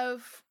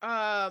have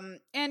and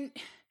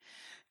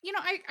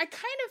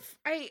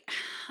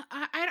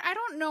I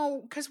don't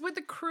know, because with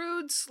the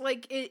Crudes,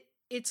 like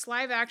it's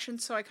live action,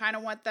 so I kind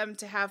of want them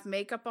to have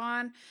makeup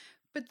on.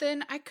 But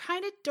then I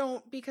kind of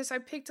don't, because I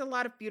picked a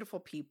lot of beautiful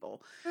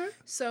people.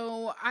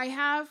 So I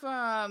have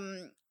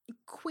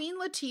Queen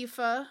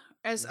Latifah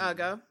as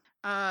Ugga.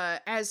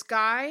 As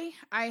Guy,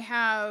 I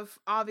have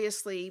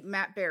obviously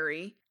Matt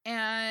Berry.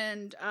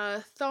 And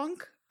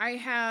Thunk, I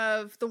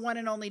have the one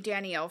and only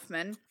Danny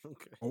Elfman.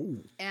 Okay. Oh.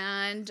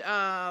 And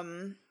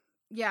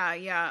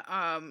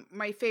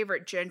my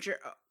favorite Ginger.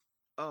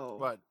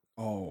 What?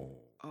 Oh.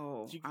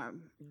 Oh, Did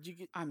you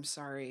get I'm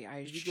sorry.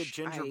 did you get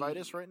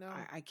gingivitis right now?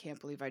 I can't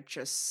believe I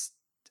just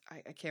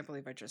I can't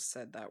believe I just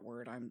said that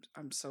word.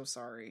 I'm so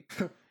sorry.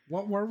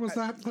 What word was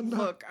that, Linda?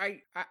 Look,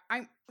 I'm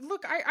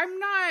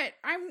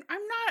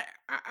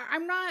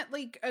not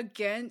like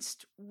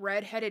against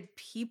redheaded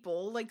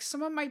people. Like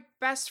some of my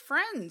best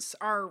friends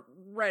are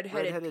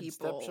redheaded Redheaded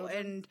people,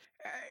 stepchildren?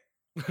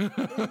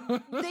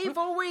 and they've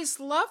always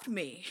loved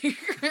me.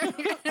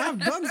 I've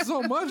done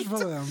so much for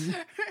them.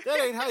 That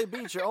ain't how you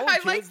beat your own I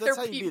kids. like That's their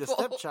how you beat a people.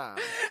 stepchild.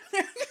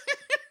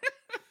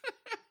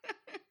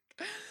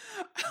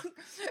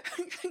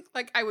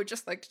 Like I would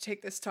just like to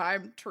take this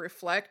time to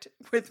reflect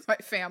with my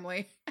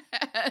family.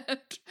 And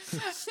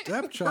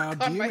Stepchild? work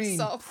Do on you mean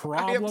myself. I am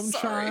problem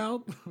sorry.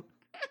 child?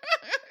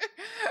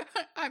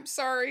 I'm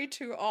sorry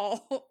to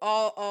all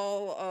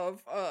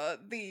of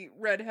the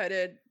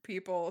redheaded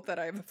people that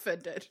I've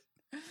offended.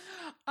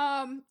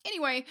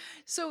 Anyway,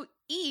 so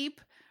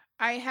Eep,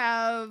 I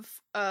have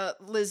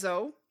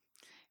Lizzo,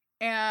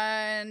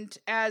 and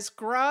as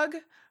Grug,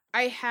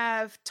 I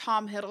have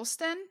Tom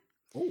Hiddleston.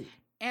 Oh.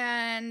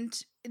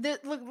 And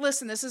look,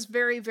 listen, this is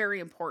very, very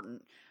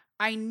important.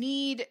 I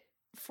need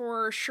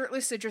for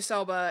shirtless Idris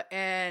Elba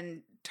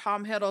and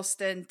Tom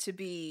Hiddleston to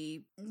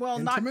be, well,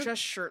 Intimate? not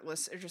just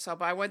shirtless Idris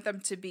Elba. I want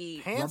them to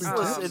be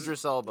Pantsless Um,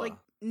 Idris Elba. like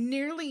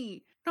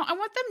nearly, no, I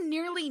want them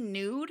nearly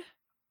nude.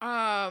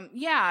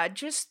 Yeah,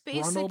 just Grundle to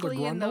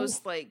basically in Grundle?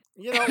 those like,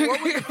 You know,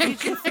 what with the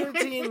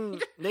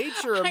PG-13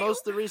 nature of I-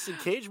 most of the recent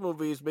Cage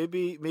movies,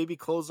 maybe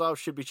Closeout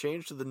should be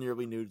changed to the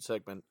nearly nude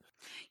segment.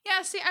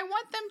 yeah, see, I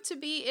want them to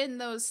be in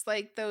those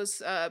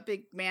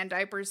big man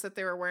diapers that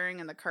they were wearing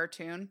in the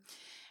cartoon.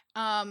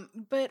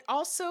 But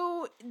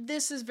also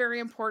this is very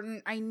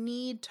important. I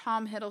need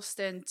Tom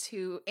Hiddleston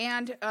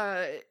and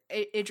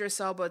Idris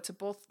Elba to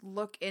both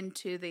look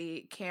into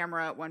the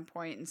camera at one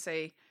point and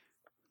say,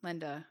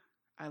 "Linda,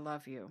 I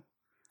love you.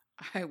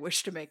 I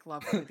wish to make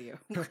love with you."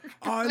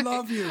 I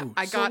love you.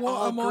 I got so what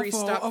all I'm greased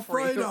awful up for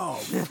afraid you. of.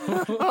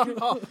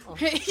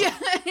 Yeah.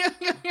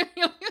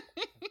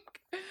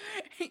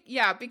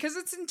 Yeah, because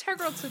it's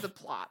integral to the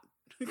plot.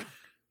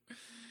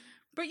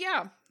 But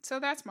yeah, so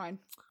that's mine.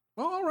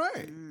 Well, all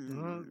right.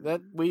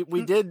 That we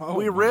did Oh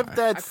we my. ripped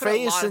that I put a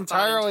face lot of thought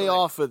entirely into it.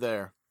 off of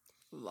there.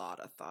 Lot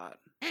of thought.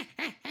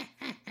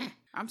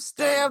 I'm Damn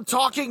stunned.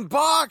 talking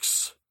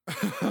box.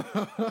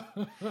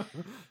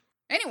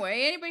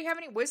 Anyway, anybody have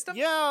any wisdom?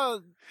 Yeah,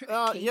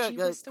 Cagey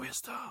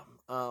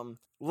wisdom?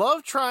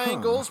 Love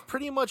triangles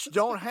pretty much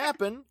don't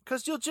happen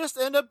because you'll just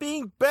end up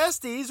being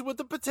besties with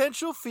a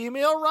potential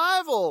female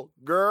rival.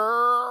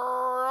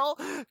 Girls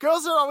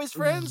are always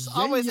friends,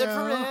 always and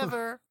Yeah.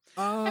 forever.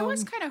 I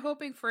was kind of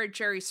hoping for a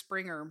Jerry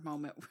Springer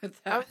moment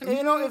with that.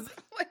 You know, if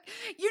Like,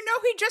 he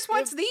just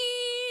wants these.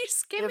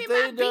 Give me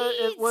my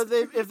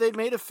beads. if they'd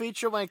made a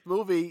feature length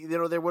movie,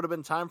 there would have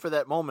been time for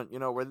that moment,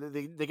 where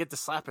they get to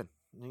slapping.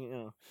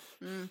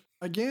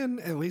 Again,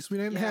 at least we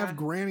didn't Yeah. have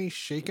Granny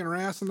shaking her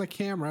ass in the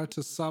camera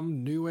to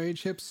some new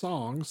age hip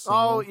song. So.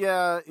 Oh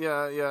yeah.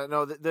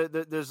 No,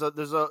 there's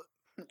a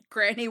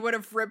Granny would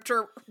have ripped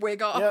her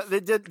wig off. yeah. They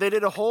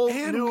did a whole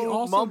And we new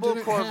also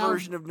didn't mumblecore have-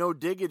 version of No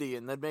Diggity,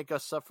 and they'd make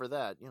us suffer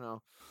that.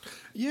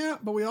 Yeah,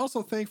 but we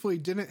also thankfully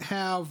didn't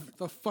have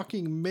the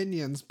fucking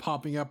minions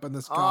popping up in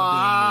this goddamn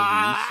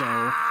Ah! movie. So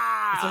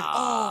it's like,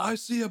 oh, I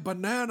see a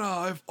banana.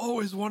 I've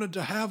always wanted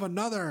to have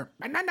another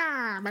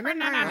banana.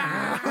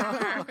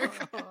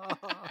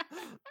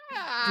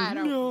 I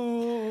don't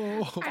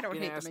No. hate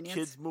the Ass minions.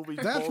 kids movie.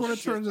 That's what it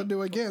bullshit. turns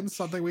into again,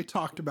 something we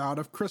talked about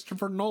if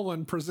Christopher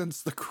Nolan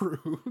presents The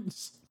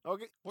Croods.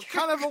 Okay, what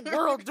kind of a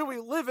world do we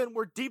live in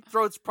where Deep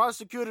Throat's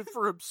prosecuted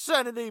for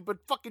obscenity,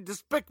 but fucking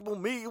Despicable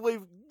Me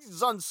leaves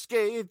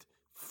unscathed?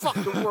 Fuck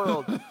the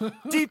world.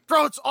 Deep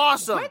Throat's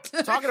awesome.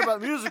 Talking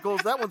about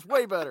musicals, that one's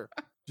way better.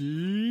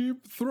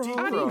 Deep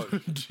Throat.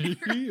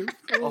 Deep A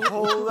Throat.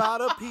 whole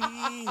lot of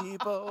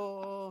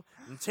people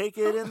take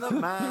it in the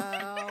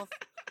mouth.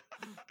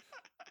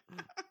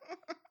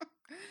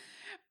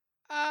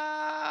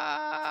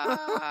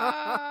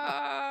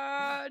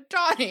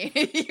 Donnie,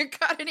 you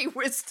got any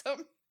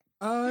wisdom?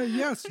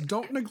 Yes,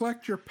 don't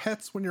neglect your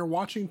pets when you're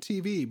watching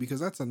TV, because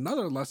that's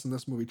another lesson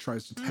this movie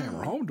tries to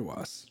hammer home to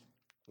us.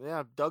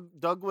 Yeah,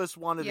 Douglas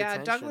wanted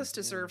attention. Douglas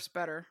deserves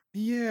better.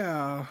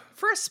 Yeah.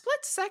 For a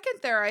split second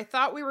there, I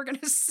thought we were going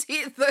to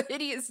see the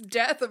hideous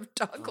death of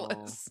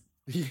Douglas.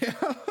 Yeah.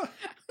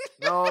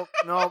 No,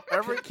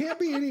 It can't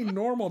be any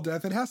normal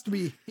death. It has to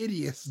be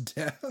hideous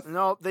death.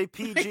 no, they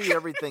PG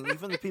everything.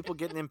 Even the people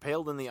getting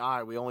impaled in the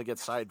eye, we only get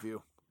side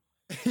view.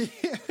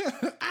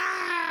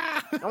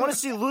 I want to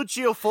see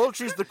Lucio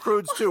Fulci's The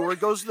Croods too, where it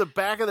goes to the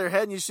back of their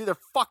head and you see their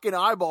fucking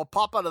eyeball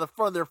pop out of the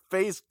front of their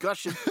face,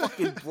 gushing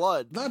fucking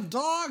blood. The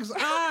dog's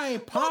eye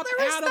popped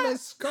there was out of that-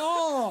 his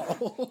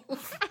skull.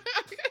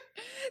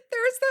 There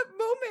was that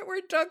moment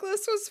where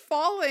Douglas was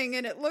falling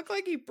and it looked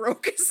like he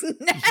broke his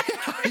neck.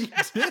 He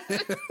did.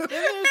 And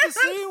there's the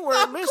scene where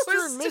Fuck Mr.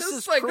 was and just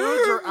Mrs. like,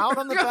 Crudes are out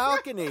on the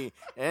balcony,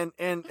 and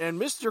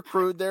Mr.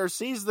 Crude there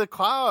sees the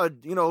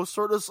cloud,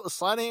 sort of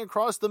sliding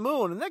across the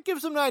moon, and that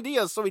gives him an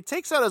idea. So he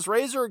takes out his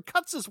razor and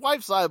cuts his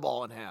wife's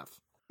eyeball in half.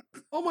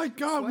 Oh my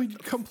god, we What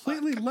the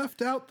completely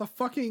left out the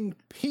fucking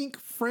pink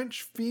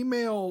French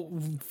female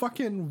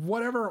fucking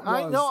whatever it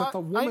was that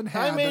the woman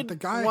had that the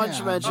guy once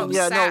had. mention, Oh,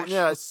 yeah, sash.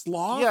 no,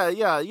 Sloth?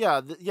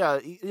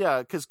 yeah,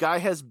 because Guy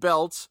has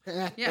belts,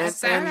 Eh.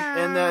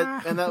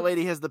 Yeah, and that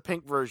lady has the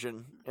pink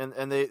version,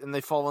 and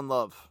they fall in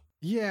love.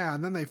 Yeah,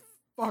 and then they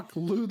fuck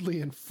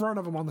lewdly in front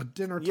of him on the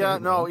dinner table. Yeah,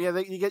 no, yeah,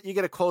 you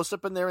get a close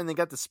up in there, and they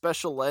got the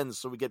special lens,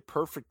 so we get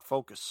perfect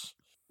focus.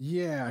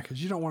 Yeah,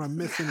 because you don't want to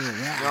miss any of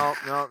that.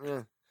 No,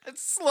 yeah.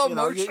 It's slow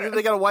motion.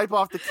 They got to wipe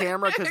off the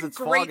camera because it's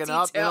Great fogging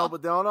up, detail.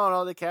 but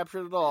no, they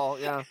captured it all.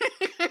 Yeah,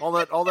 all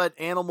that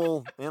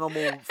animal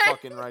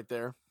fucking right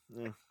there.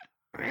 Yeah.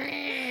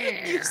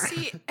 You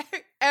see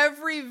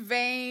every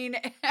vein.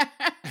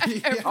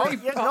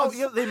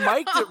 They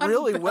mic'd it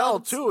really well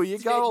Belts. too. You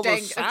got all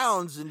those Dangus.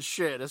 sounds and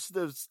shit. It's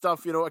the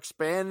stuff,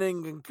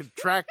 expanding and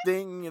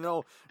contracting,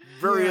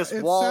 various Yeah,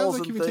 it walls sounds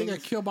like and if you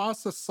things. take a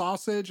kielbasa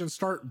sausage and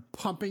start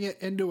pumping it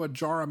into a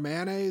jar of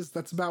mayonnaise,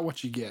 that's about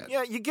what you get.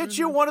 Yeah, you get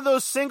you one of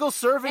those single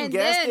serving And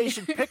gas then-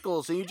 station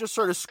pickles, and you just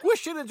sort of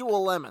squish it into a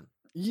lemon.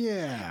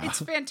 Yeah. It's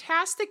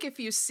fantastic if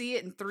you see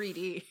it in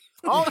 3D.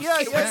 Oh yeah.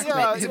 It's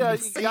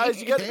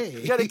Guys, you gotta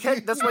hey.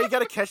 catch. That's why you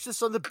gotta catch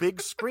this on the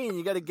big screen.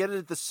 You gotta get it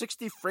at the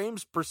 60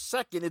 frames per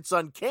second. It's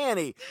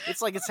uncanny.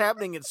 It's like it's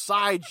happening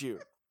inside you.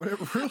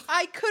 It really-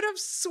 I could have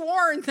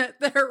sworn that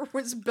there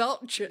was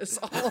belches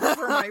all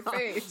over my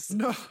face.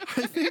 No, I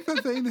think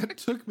the thing that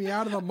took me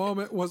out of the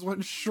moment was when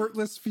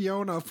shirtless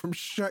Fiona from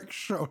Shrek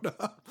showed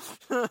up.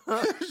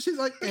 She's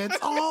like, "It's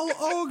all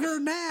ogre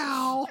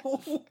now."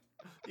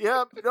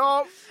 Yep.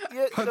 No.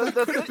 Yeah, That could have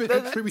been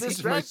the attributed to my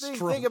distracting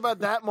stroke. thing about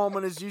that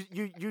moment is you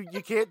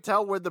can't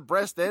tell where the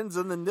breast ends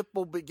and the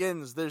nipple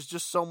begins. There's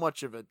just so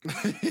much of it.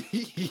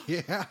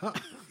 Yeah.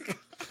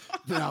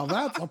 Now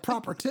that's a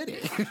proper titty.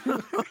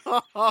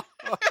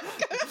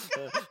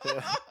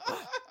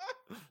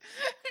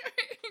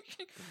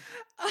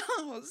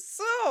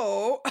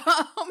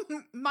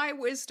 My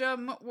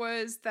wisdom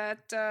was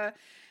that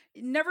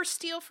never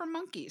steal from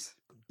monkeys.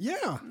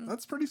 Yeah,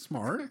 that's pretty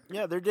smart.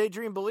 Yeah, they're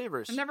daydream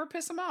believers. And never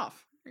piss them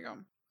off. There you go.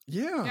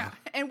 Yeah. Yeah,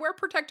 and wear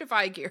protective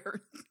eye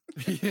gear.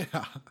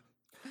 Yeah.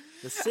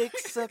 The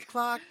 6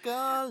 o'clock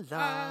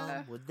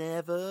alarm will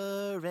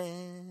never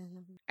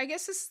end. I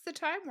guess this is the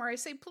time where I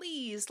say,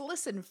 please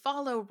listen,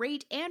 follow,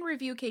 rate, and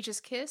review Cage's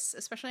Kiss,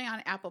 especially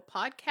on Apple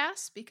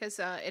Podcasts, because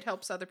it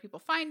helps other people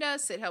find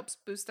us. It helps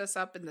boost us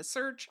up in the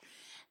search.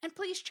 And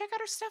please check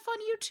out our stuff on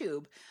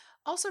YouTube.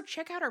 Also,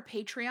 check out our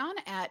Patreon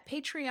at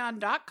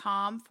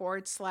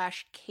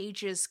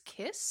patreon.com/Cage's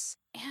Kiss.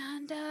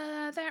 And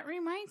that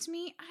reminds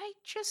me, I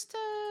just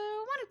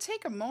want to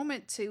take a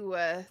moment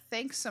to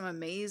thank some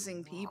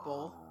amazing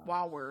people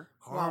while we're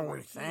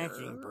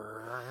thanking here.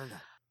 Bird.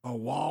 A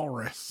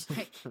walrus.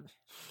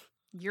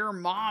 Your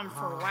mom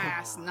for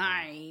last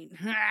night.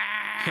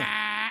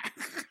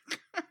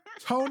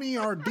 Tony,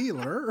 our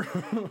dealer.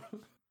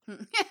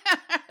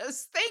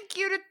 Yes, thank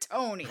you to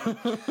Tony.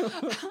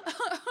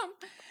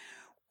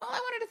 Well, I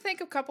wanted to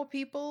thank a couple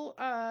people.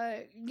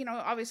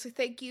 Obviously,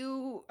 thank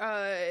you.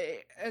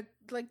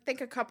 Thank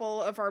a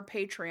couple of our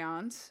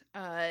Patreons.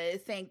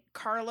 Thank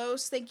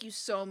Carlos. Thank you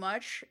so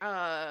much.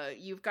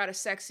 You've got a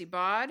sexy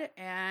bod,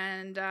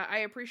 and I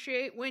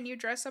appreciate when you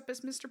dress up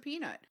as Mr.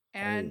 Peanut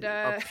and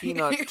a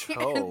peanut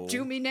toe.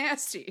 do me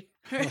nasty.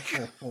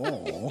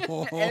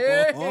 Oh.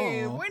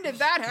 Hey, when did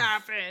that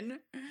happen?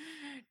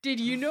 Did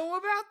you know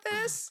about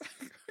this?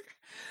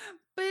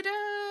 But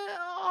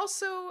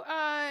also,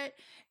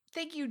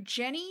 thank you,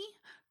 Jenny.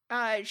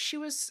 She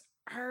was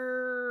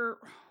our.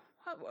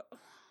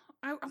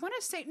 I want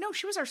to say no.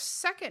 She was our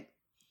second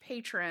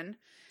patron,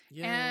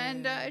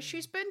 and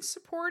she's been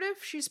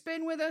supportive. She's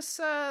been with us,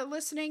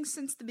 listening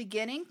since the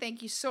beginning.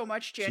 Thank you so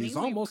much, Jenny. She's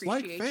We almost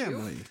like appreciate you.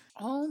 family.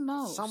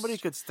 Almost. Somebody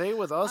could stay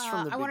with us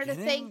from the I wanted to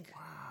beginning. thank-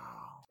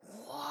 Wow.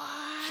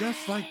 What?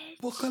 Just like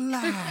Book of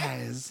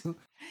Lies.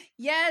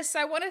 Yes,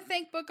 I want to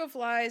thank Book of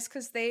Lies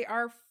because they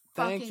are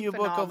fucking Thank you,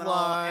 Book of phenomenal,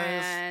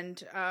 Lies.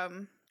 and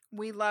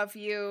we love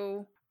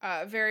you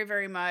very,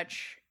 very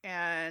much,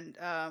 and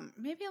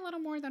maybe a little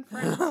more than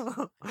friends.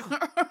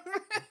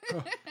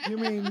 You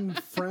mean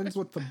friends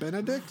with the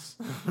Benedicts?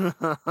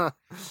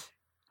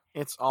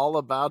 It's all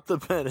about the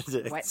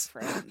Benedicts. Wet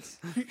friends.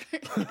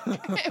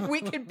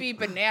 We could be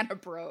banana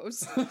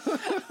bros.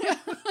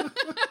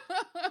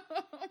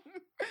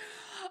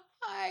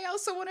 I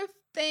also want to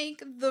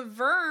thank the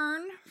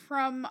Vern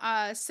from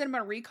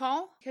Cinema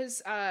Recall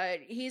because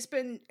he's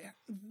been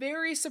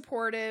very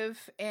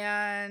supportive,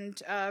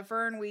 and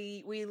Vern,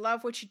 we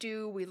love what you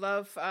do. We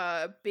love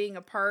being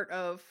a part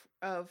of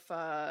your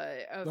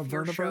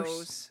Verniverse?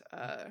 shows.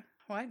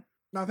 What?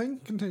 Nothing.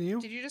 Continue.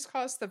 Did you just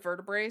call us the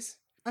vertebraes?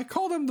 I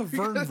called him the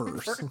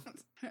Vernverse.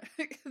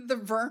 The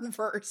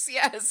Vernverse.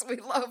 Yes, we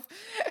love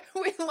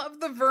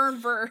the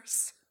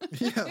Vernverse.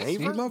 Yes, we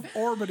love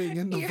orbiting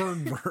in the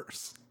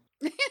Vernverse.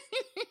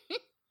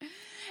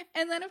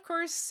 And then, of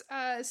course,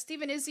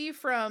 Steve and Izzy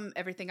from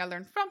Everything I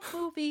Learned from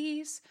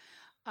Movies.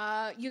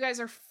 You guys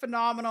are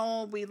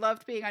phenomenal. We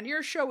loved being on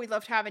your show. We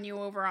loved having you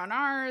over on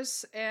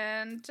ours.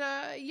 And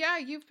yeah,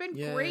 you've been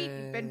great.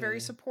 You've been very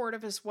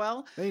supportive as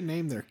well. They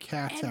name their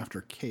cats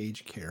after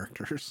Cage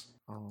characters.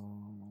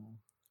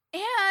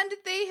 And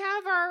they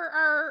have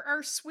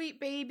our sweet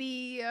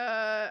baby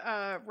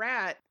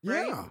rat,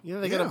 right? Yeah,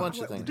 they got a bunch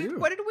of things.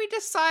 What did we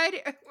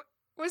decide?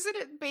 Wasn't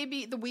it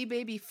the wee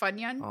baby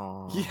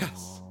Funyun?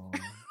 Yes.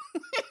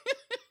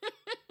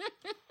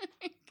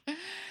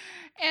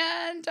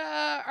 And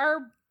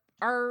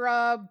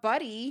our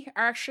buddy,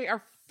 actually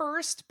our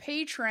first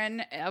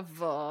patron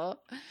ever,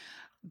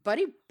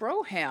 Buddy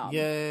Broham.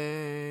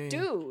 Yay.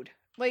 Dude,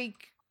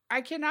 like,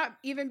 I cannot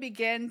even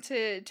begin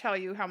to tell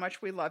you how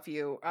much we love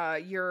you.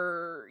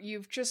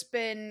 You've just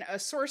been a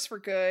source for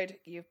good.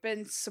 You've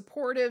been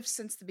supportive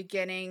since the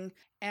beginning,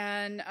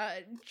 and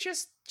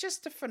just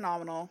a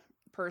phenomenal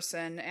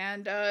person.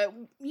 And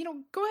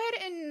go ahead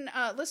and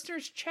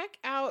listeners, check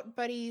out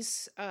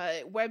Buddy's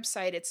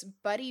website. It's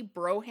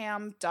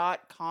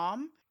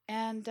buddybroham.com.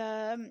 And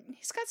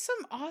he's got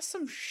some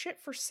awesome shit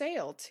for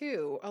sale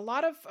too. A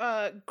lot of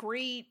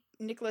great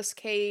Nicolas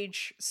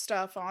Cage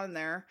stuff on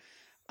there.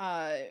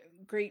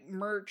 Great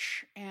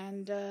merch,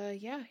 and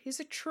yeah, he's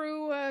a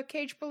true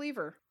Cage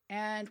believer,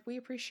 and we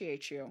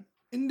appreciate you.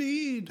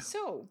 Indeed.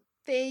 So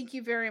thank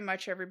you very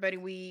much, everybody.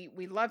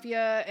 We love you,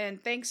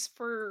 and thanks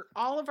for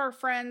all of our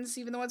friends,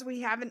 even the ones we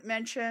haven't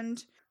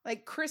mentioned,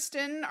 like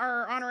Kristen,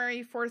 our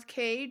honorary fourth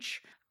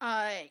Cage.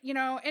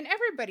 And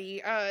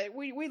everybody,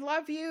 we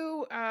love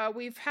you.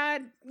 We've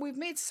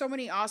made so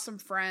many awesome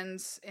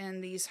friends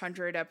in these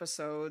 100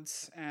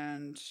 episodes,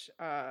 and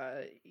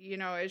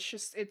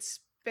it's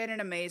been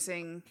an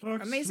amazing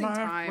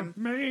time.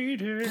 We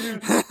made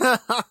it.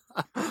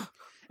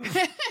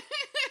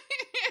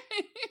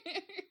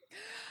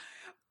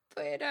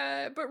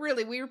 But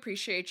really, we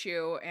appreciate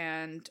you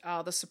and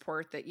all the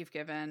support that you've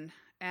given.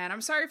 And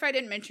I'm sorry if I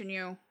didn't mention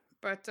you.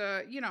 But,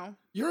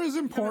 you're as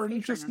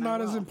important, just not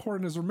as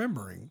important as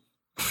remembering.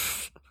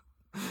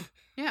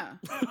 Yeah.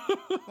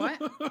 What?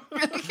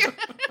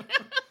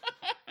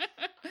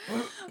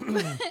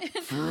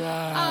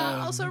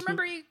 Also,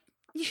 remember,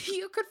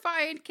 you could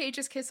find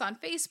Cage's Kiss on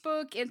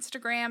Facebook,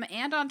 Instagram,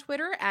 and on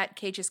Twitter at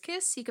Cage's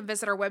Kiss. You can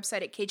visit our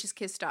website at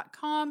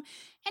cageskiss.com,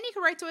 and you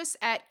can write to us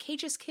at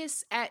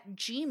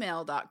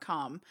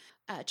cageskiss@gmail.com.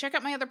 Check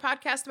out my other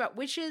podcast about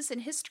witches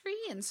and history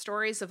and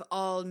stories of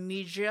all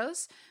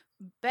medias,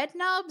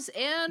 bedknobs,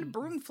 and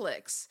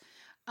broomflicks.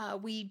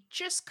 We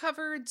just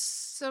covered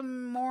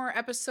some more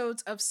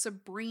episodes of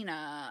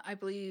Sabrina, I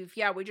believe.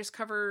 Yeah, we just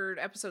covered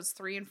episodes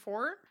 3 and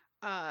 4.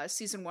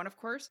 Season 1, of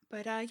course.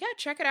 But yeah,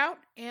 check it out.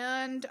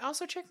 And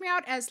also check me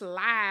out as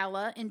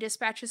Lila in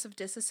Dispatches of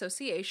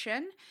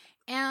Disassociation.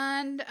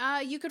 And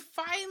you could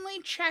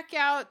finally check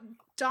out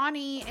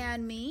Donnie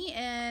and me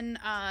in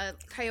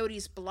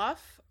Coyote's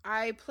Bluff.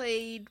 I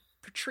played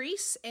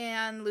Patrice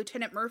and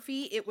Lieutenant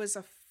Murphy. It was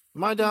a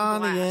My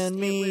Donnie blast. and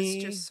me.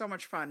 It was just so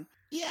much fun.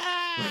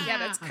 Yeah,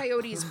 that's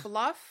Coyote's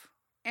Bluff.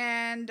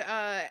 And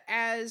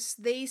as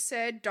they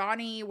said,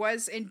 Donnie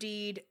was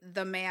indeed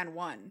the man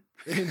one.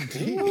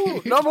 Indeed.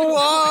 Ooh, number one.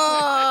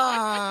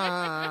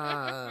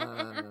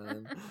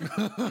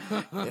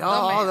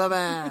 You're the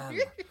man.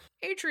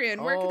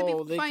 Adrian, where can the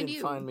people find you?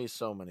 They can find me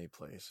so many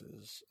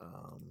places.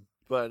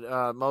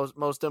 But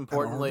most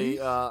importantly,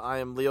 I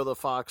am Leo the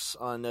Fox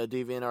on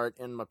DeviantArt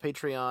and my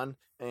Patreon.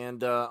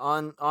 And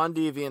on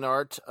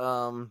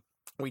DeviantArt,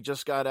 we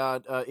just got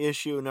out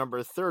issue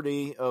number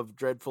 30 of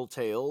Dreadful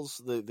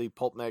Tales, the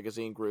pulp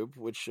magazine group,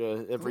 which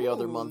every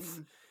other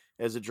month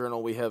as a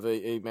journal we have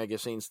a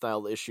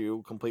magazine-style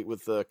issue, complete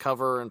with the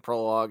cover and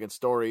prologue and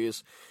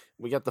stories.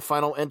 We got the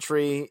final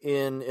entry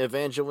in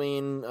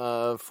Evangeline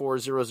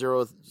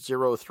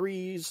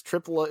 40003's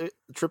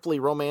Tripoli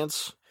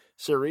Romance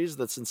series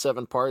that's in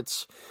 7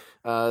 parts.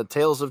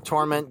 Tales of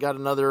Torment got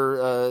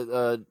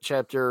another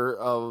chapter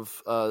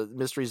of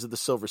Mysteries of the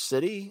Silver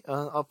City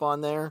up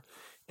on there.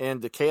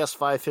 And the Chaos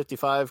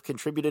 555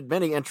 contributed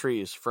many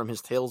entries from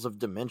his Tales of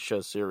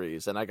Dementia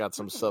series. And I got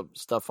some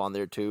stuff on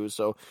there too.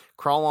 So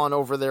crawl on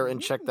over there and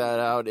check that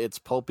out. It's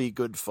pulpy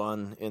good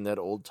fun in that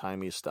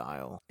old-timey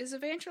style. Is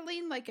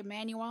Evangeline like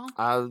Emmanuel?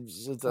 Oh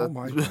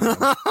my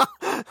God.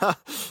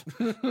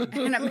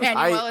 And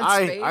Emmanuel in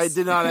space? I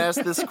did not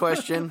ask this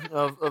question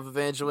of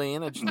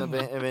Evangeline.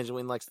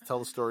 Evangeline likes to tell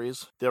the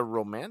stories. They're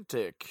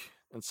romantic.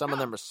 And some of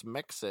them are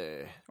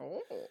smexy.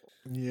 Oh.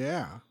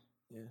 Yeah.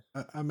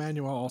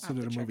 Emmanuel also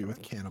did a movie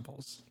with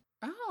cannibals.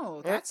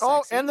 Oh, that's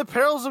sexy. And the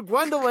Perils of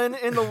Gwendolyn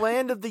in the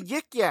Land of the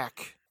Yik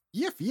Yak.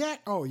 Yif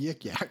Yak? Oh,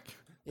 Yik Yak.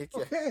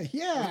 Okay,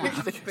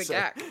 yeah. Big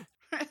yak.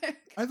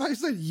 I thought you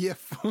said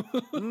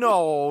Yif.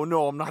 No,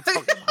 I'm not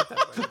talking about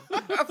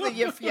that. Of the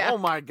Yif Yak. Oh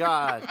my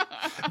God.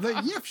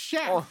 The Yip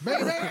Shack,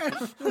 baby.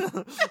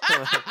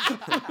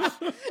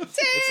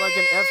 It's like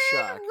an F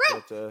shock.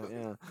 But,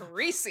 yeah.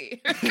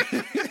 Greasy.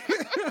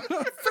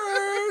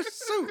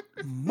 Fursuit.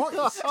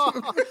 Moist.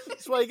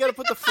 That's why you got to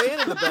put the fan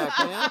in the back,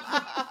 man.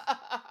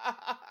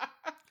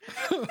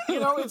 You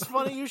know, it's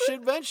funny you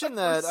should mention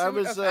that. I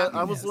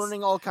was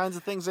learning all kinds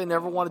of things I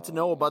never wanted to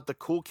know about the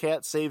Cool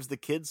Cat Saves the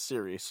Kids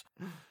series.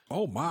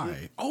 Oh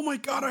my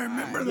God, I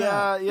remember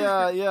that.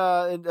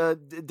 Yeah.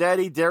 And,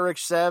 Daddy Derek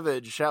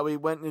Savage, how he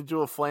went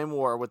into a flame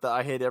war with the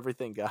I Hate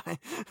Everything guy,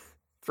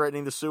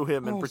 threatening to sue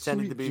him and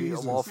pretending to be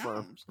Jesus. a law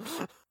firm.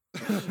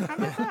 How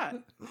about that?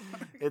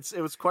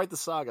 It was quite the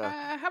saga.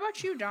 How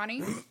about you,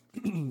 Donnie?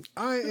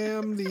 I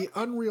am the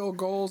Unreal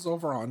Goals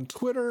over on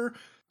Twitter.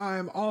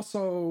 I'm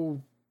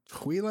also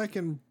Twi'lek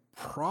in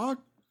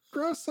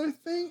Progress, I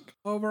think,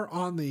 over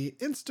on the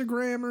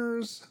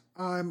Instagrammers.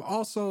 I'm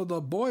also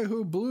the Boy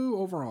Who Blew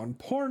over on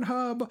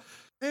Pornhub.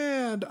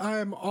 And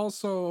I'm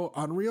also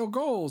Unreal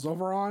Goals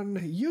over on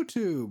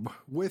YouTube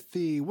with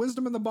the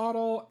Wisdom in the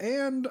Bottle.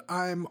 And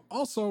I'm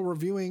also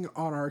reviewing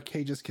on our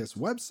Cage's Kiss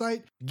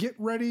website. Get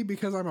ready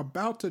because I'm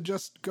about to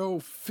just go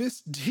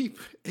fist deep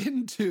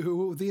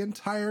into the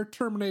entire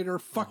Terminator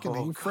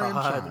fucking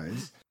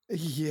franchise.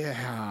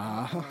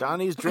 Yeah.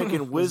 Donnie's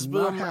drinking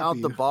wisdom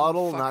out the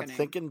bottle, not Fucking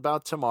thinking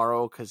about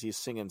tomorrow because he's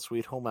singing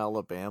Sweet Home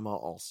Alabama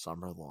all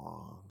summer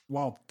long.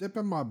 While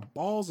dipping my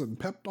balls in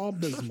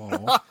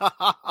Pepto-Bismol.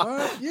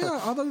 But yeah,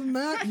 other than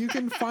that, you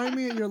can find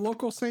me at your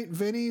local St.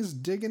 Vinny's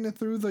digging it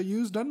through the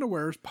used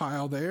underwear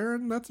pile there,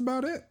 and that's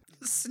about it.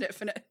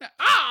 Sniffing it.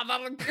 Ah,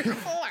 the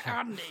beautiful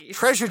undies.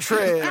 Treasure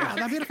trade.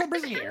 The beautiful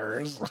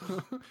braziers.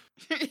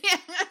 Yeah.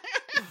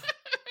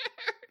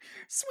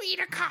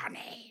 Sweeter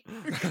Connie.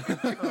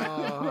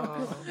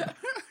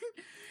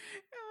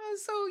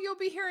 So you'll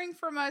be hearing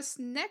from us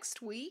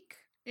next week.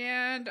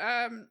 And,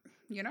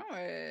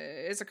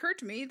 it's occurred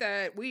to me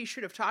that we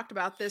should have talked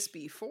about this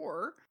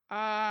before.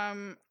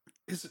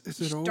 Is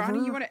it over?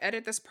 Donnie, you want to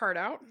edit this part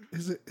out?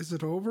 Is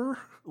it over?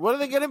 What are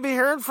they going to be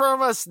hearing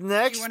from us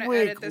next You wanna week,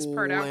 edit this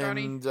part out,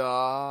 Donnie? Linda?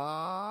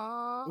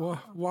 Well,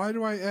 why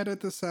do I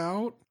edit this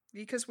out?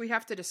 Because we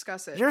have to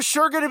discuss it. You're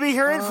sure going to be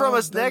hearing from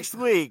us then- next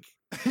week.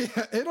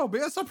 It'll be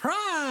a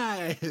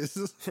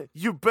surprise.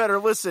 You better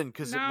listen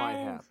because it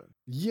might No. happen.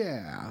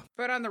 Yeah.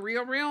 But on the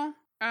real,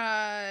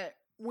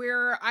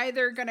 we're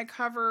either going to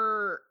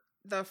cover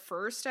the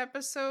first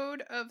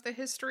episode of the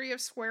history of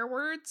swear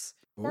words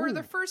or the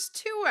Ooh. first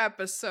 2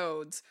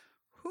 episodes.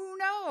 Who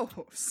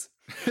knows?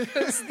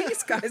 Because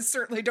these guys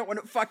certainly don't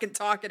want to fucking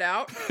talk it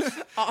out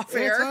off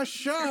air. It's a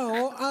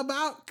show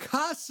about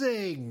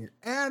cussing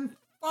and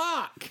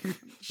fuck.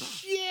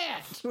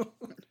 Shit.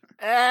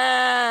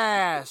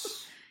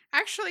 Ass.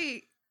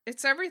 Actually,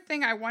 it's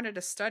everything I wanted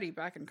to study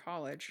back in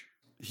college.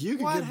 You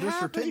can What get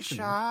happened, dissertation.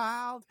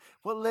 child?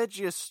 What led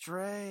you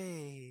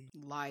astray?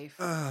 Life.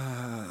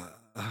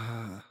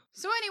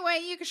 So So anyway,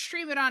 you can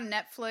stream it on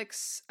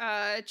Netflix.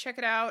 Check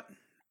it out.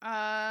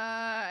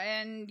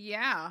 And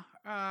yeah,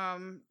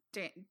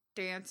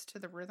 dance to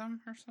the rhythm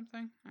or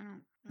something. I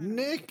don't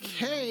Nick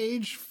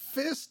Cage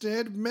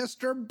fisted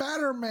Mr.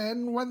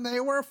 Betterman when they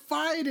were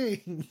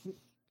fighting.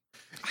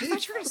 I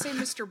thought you were going to say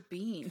Mr.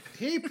 Bean.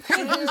 He put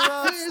his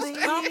fist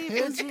up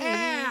his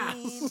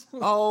ass.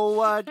 Oh,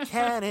 what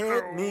can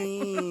it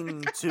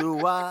mean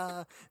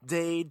to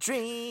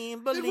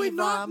daydream? Did we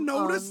not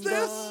notice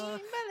this?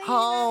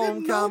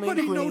 Homecoming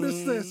Nobody queen.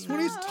 noticed this. When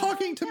he's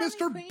talking to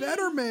Mr. Queen.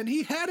 Betterman,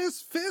 he had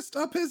his fist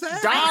up his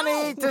ass.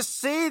 Donnie, to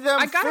see them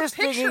I got a fisting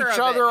picture each of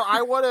other, it.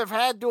 I would have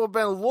had to have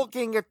been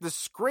looking at the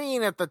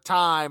screen at the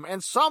time,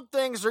 and some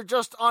things are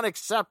just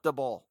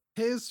unacceptable.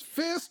 His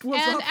fist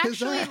was And up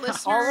his actually, ass.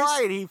 listeners, All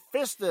right, he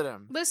fisted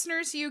him.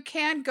 listeners, you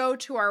can go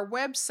to our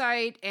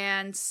website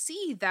and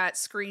see that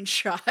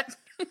screenshot.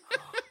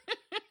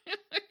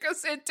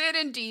 Because it did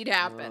indeed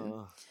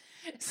happen.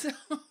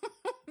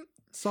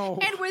 So,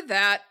 And with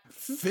that,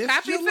 fist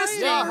happy you later.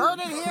 fisting. Yeah, heard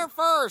it here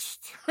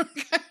first.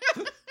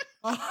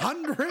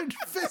 100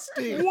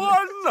 fisting.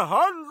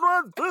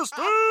 100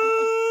 fistings!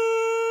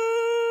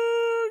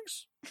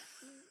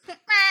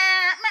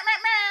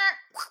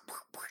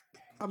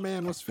 A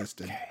man was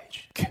fisted.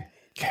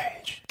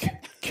 Cage.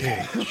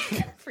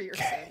 For your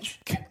sins.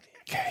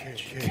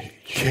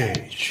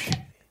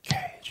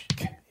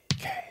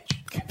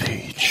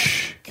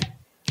 Peach.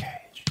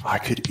 I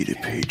could eat a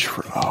peach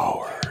for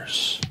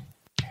hours.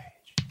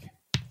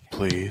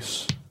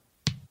 Please.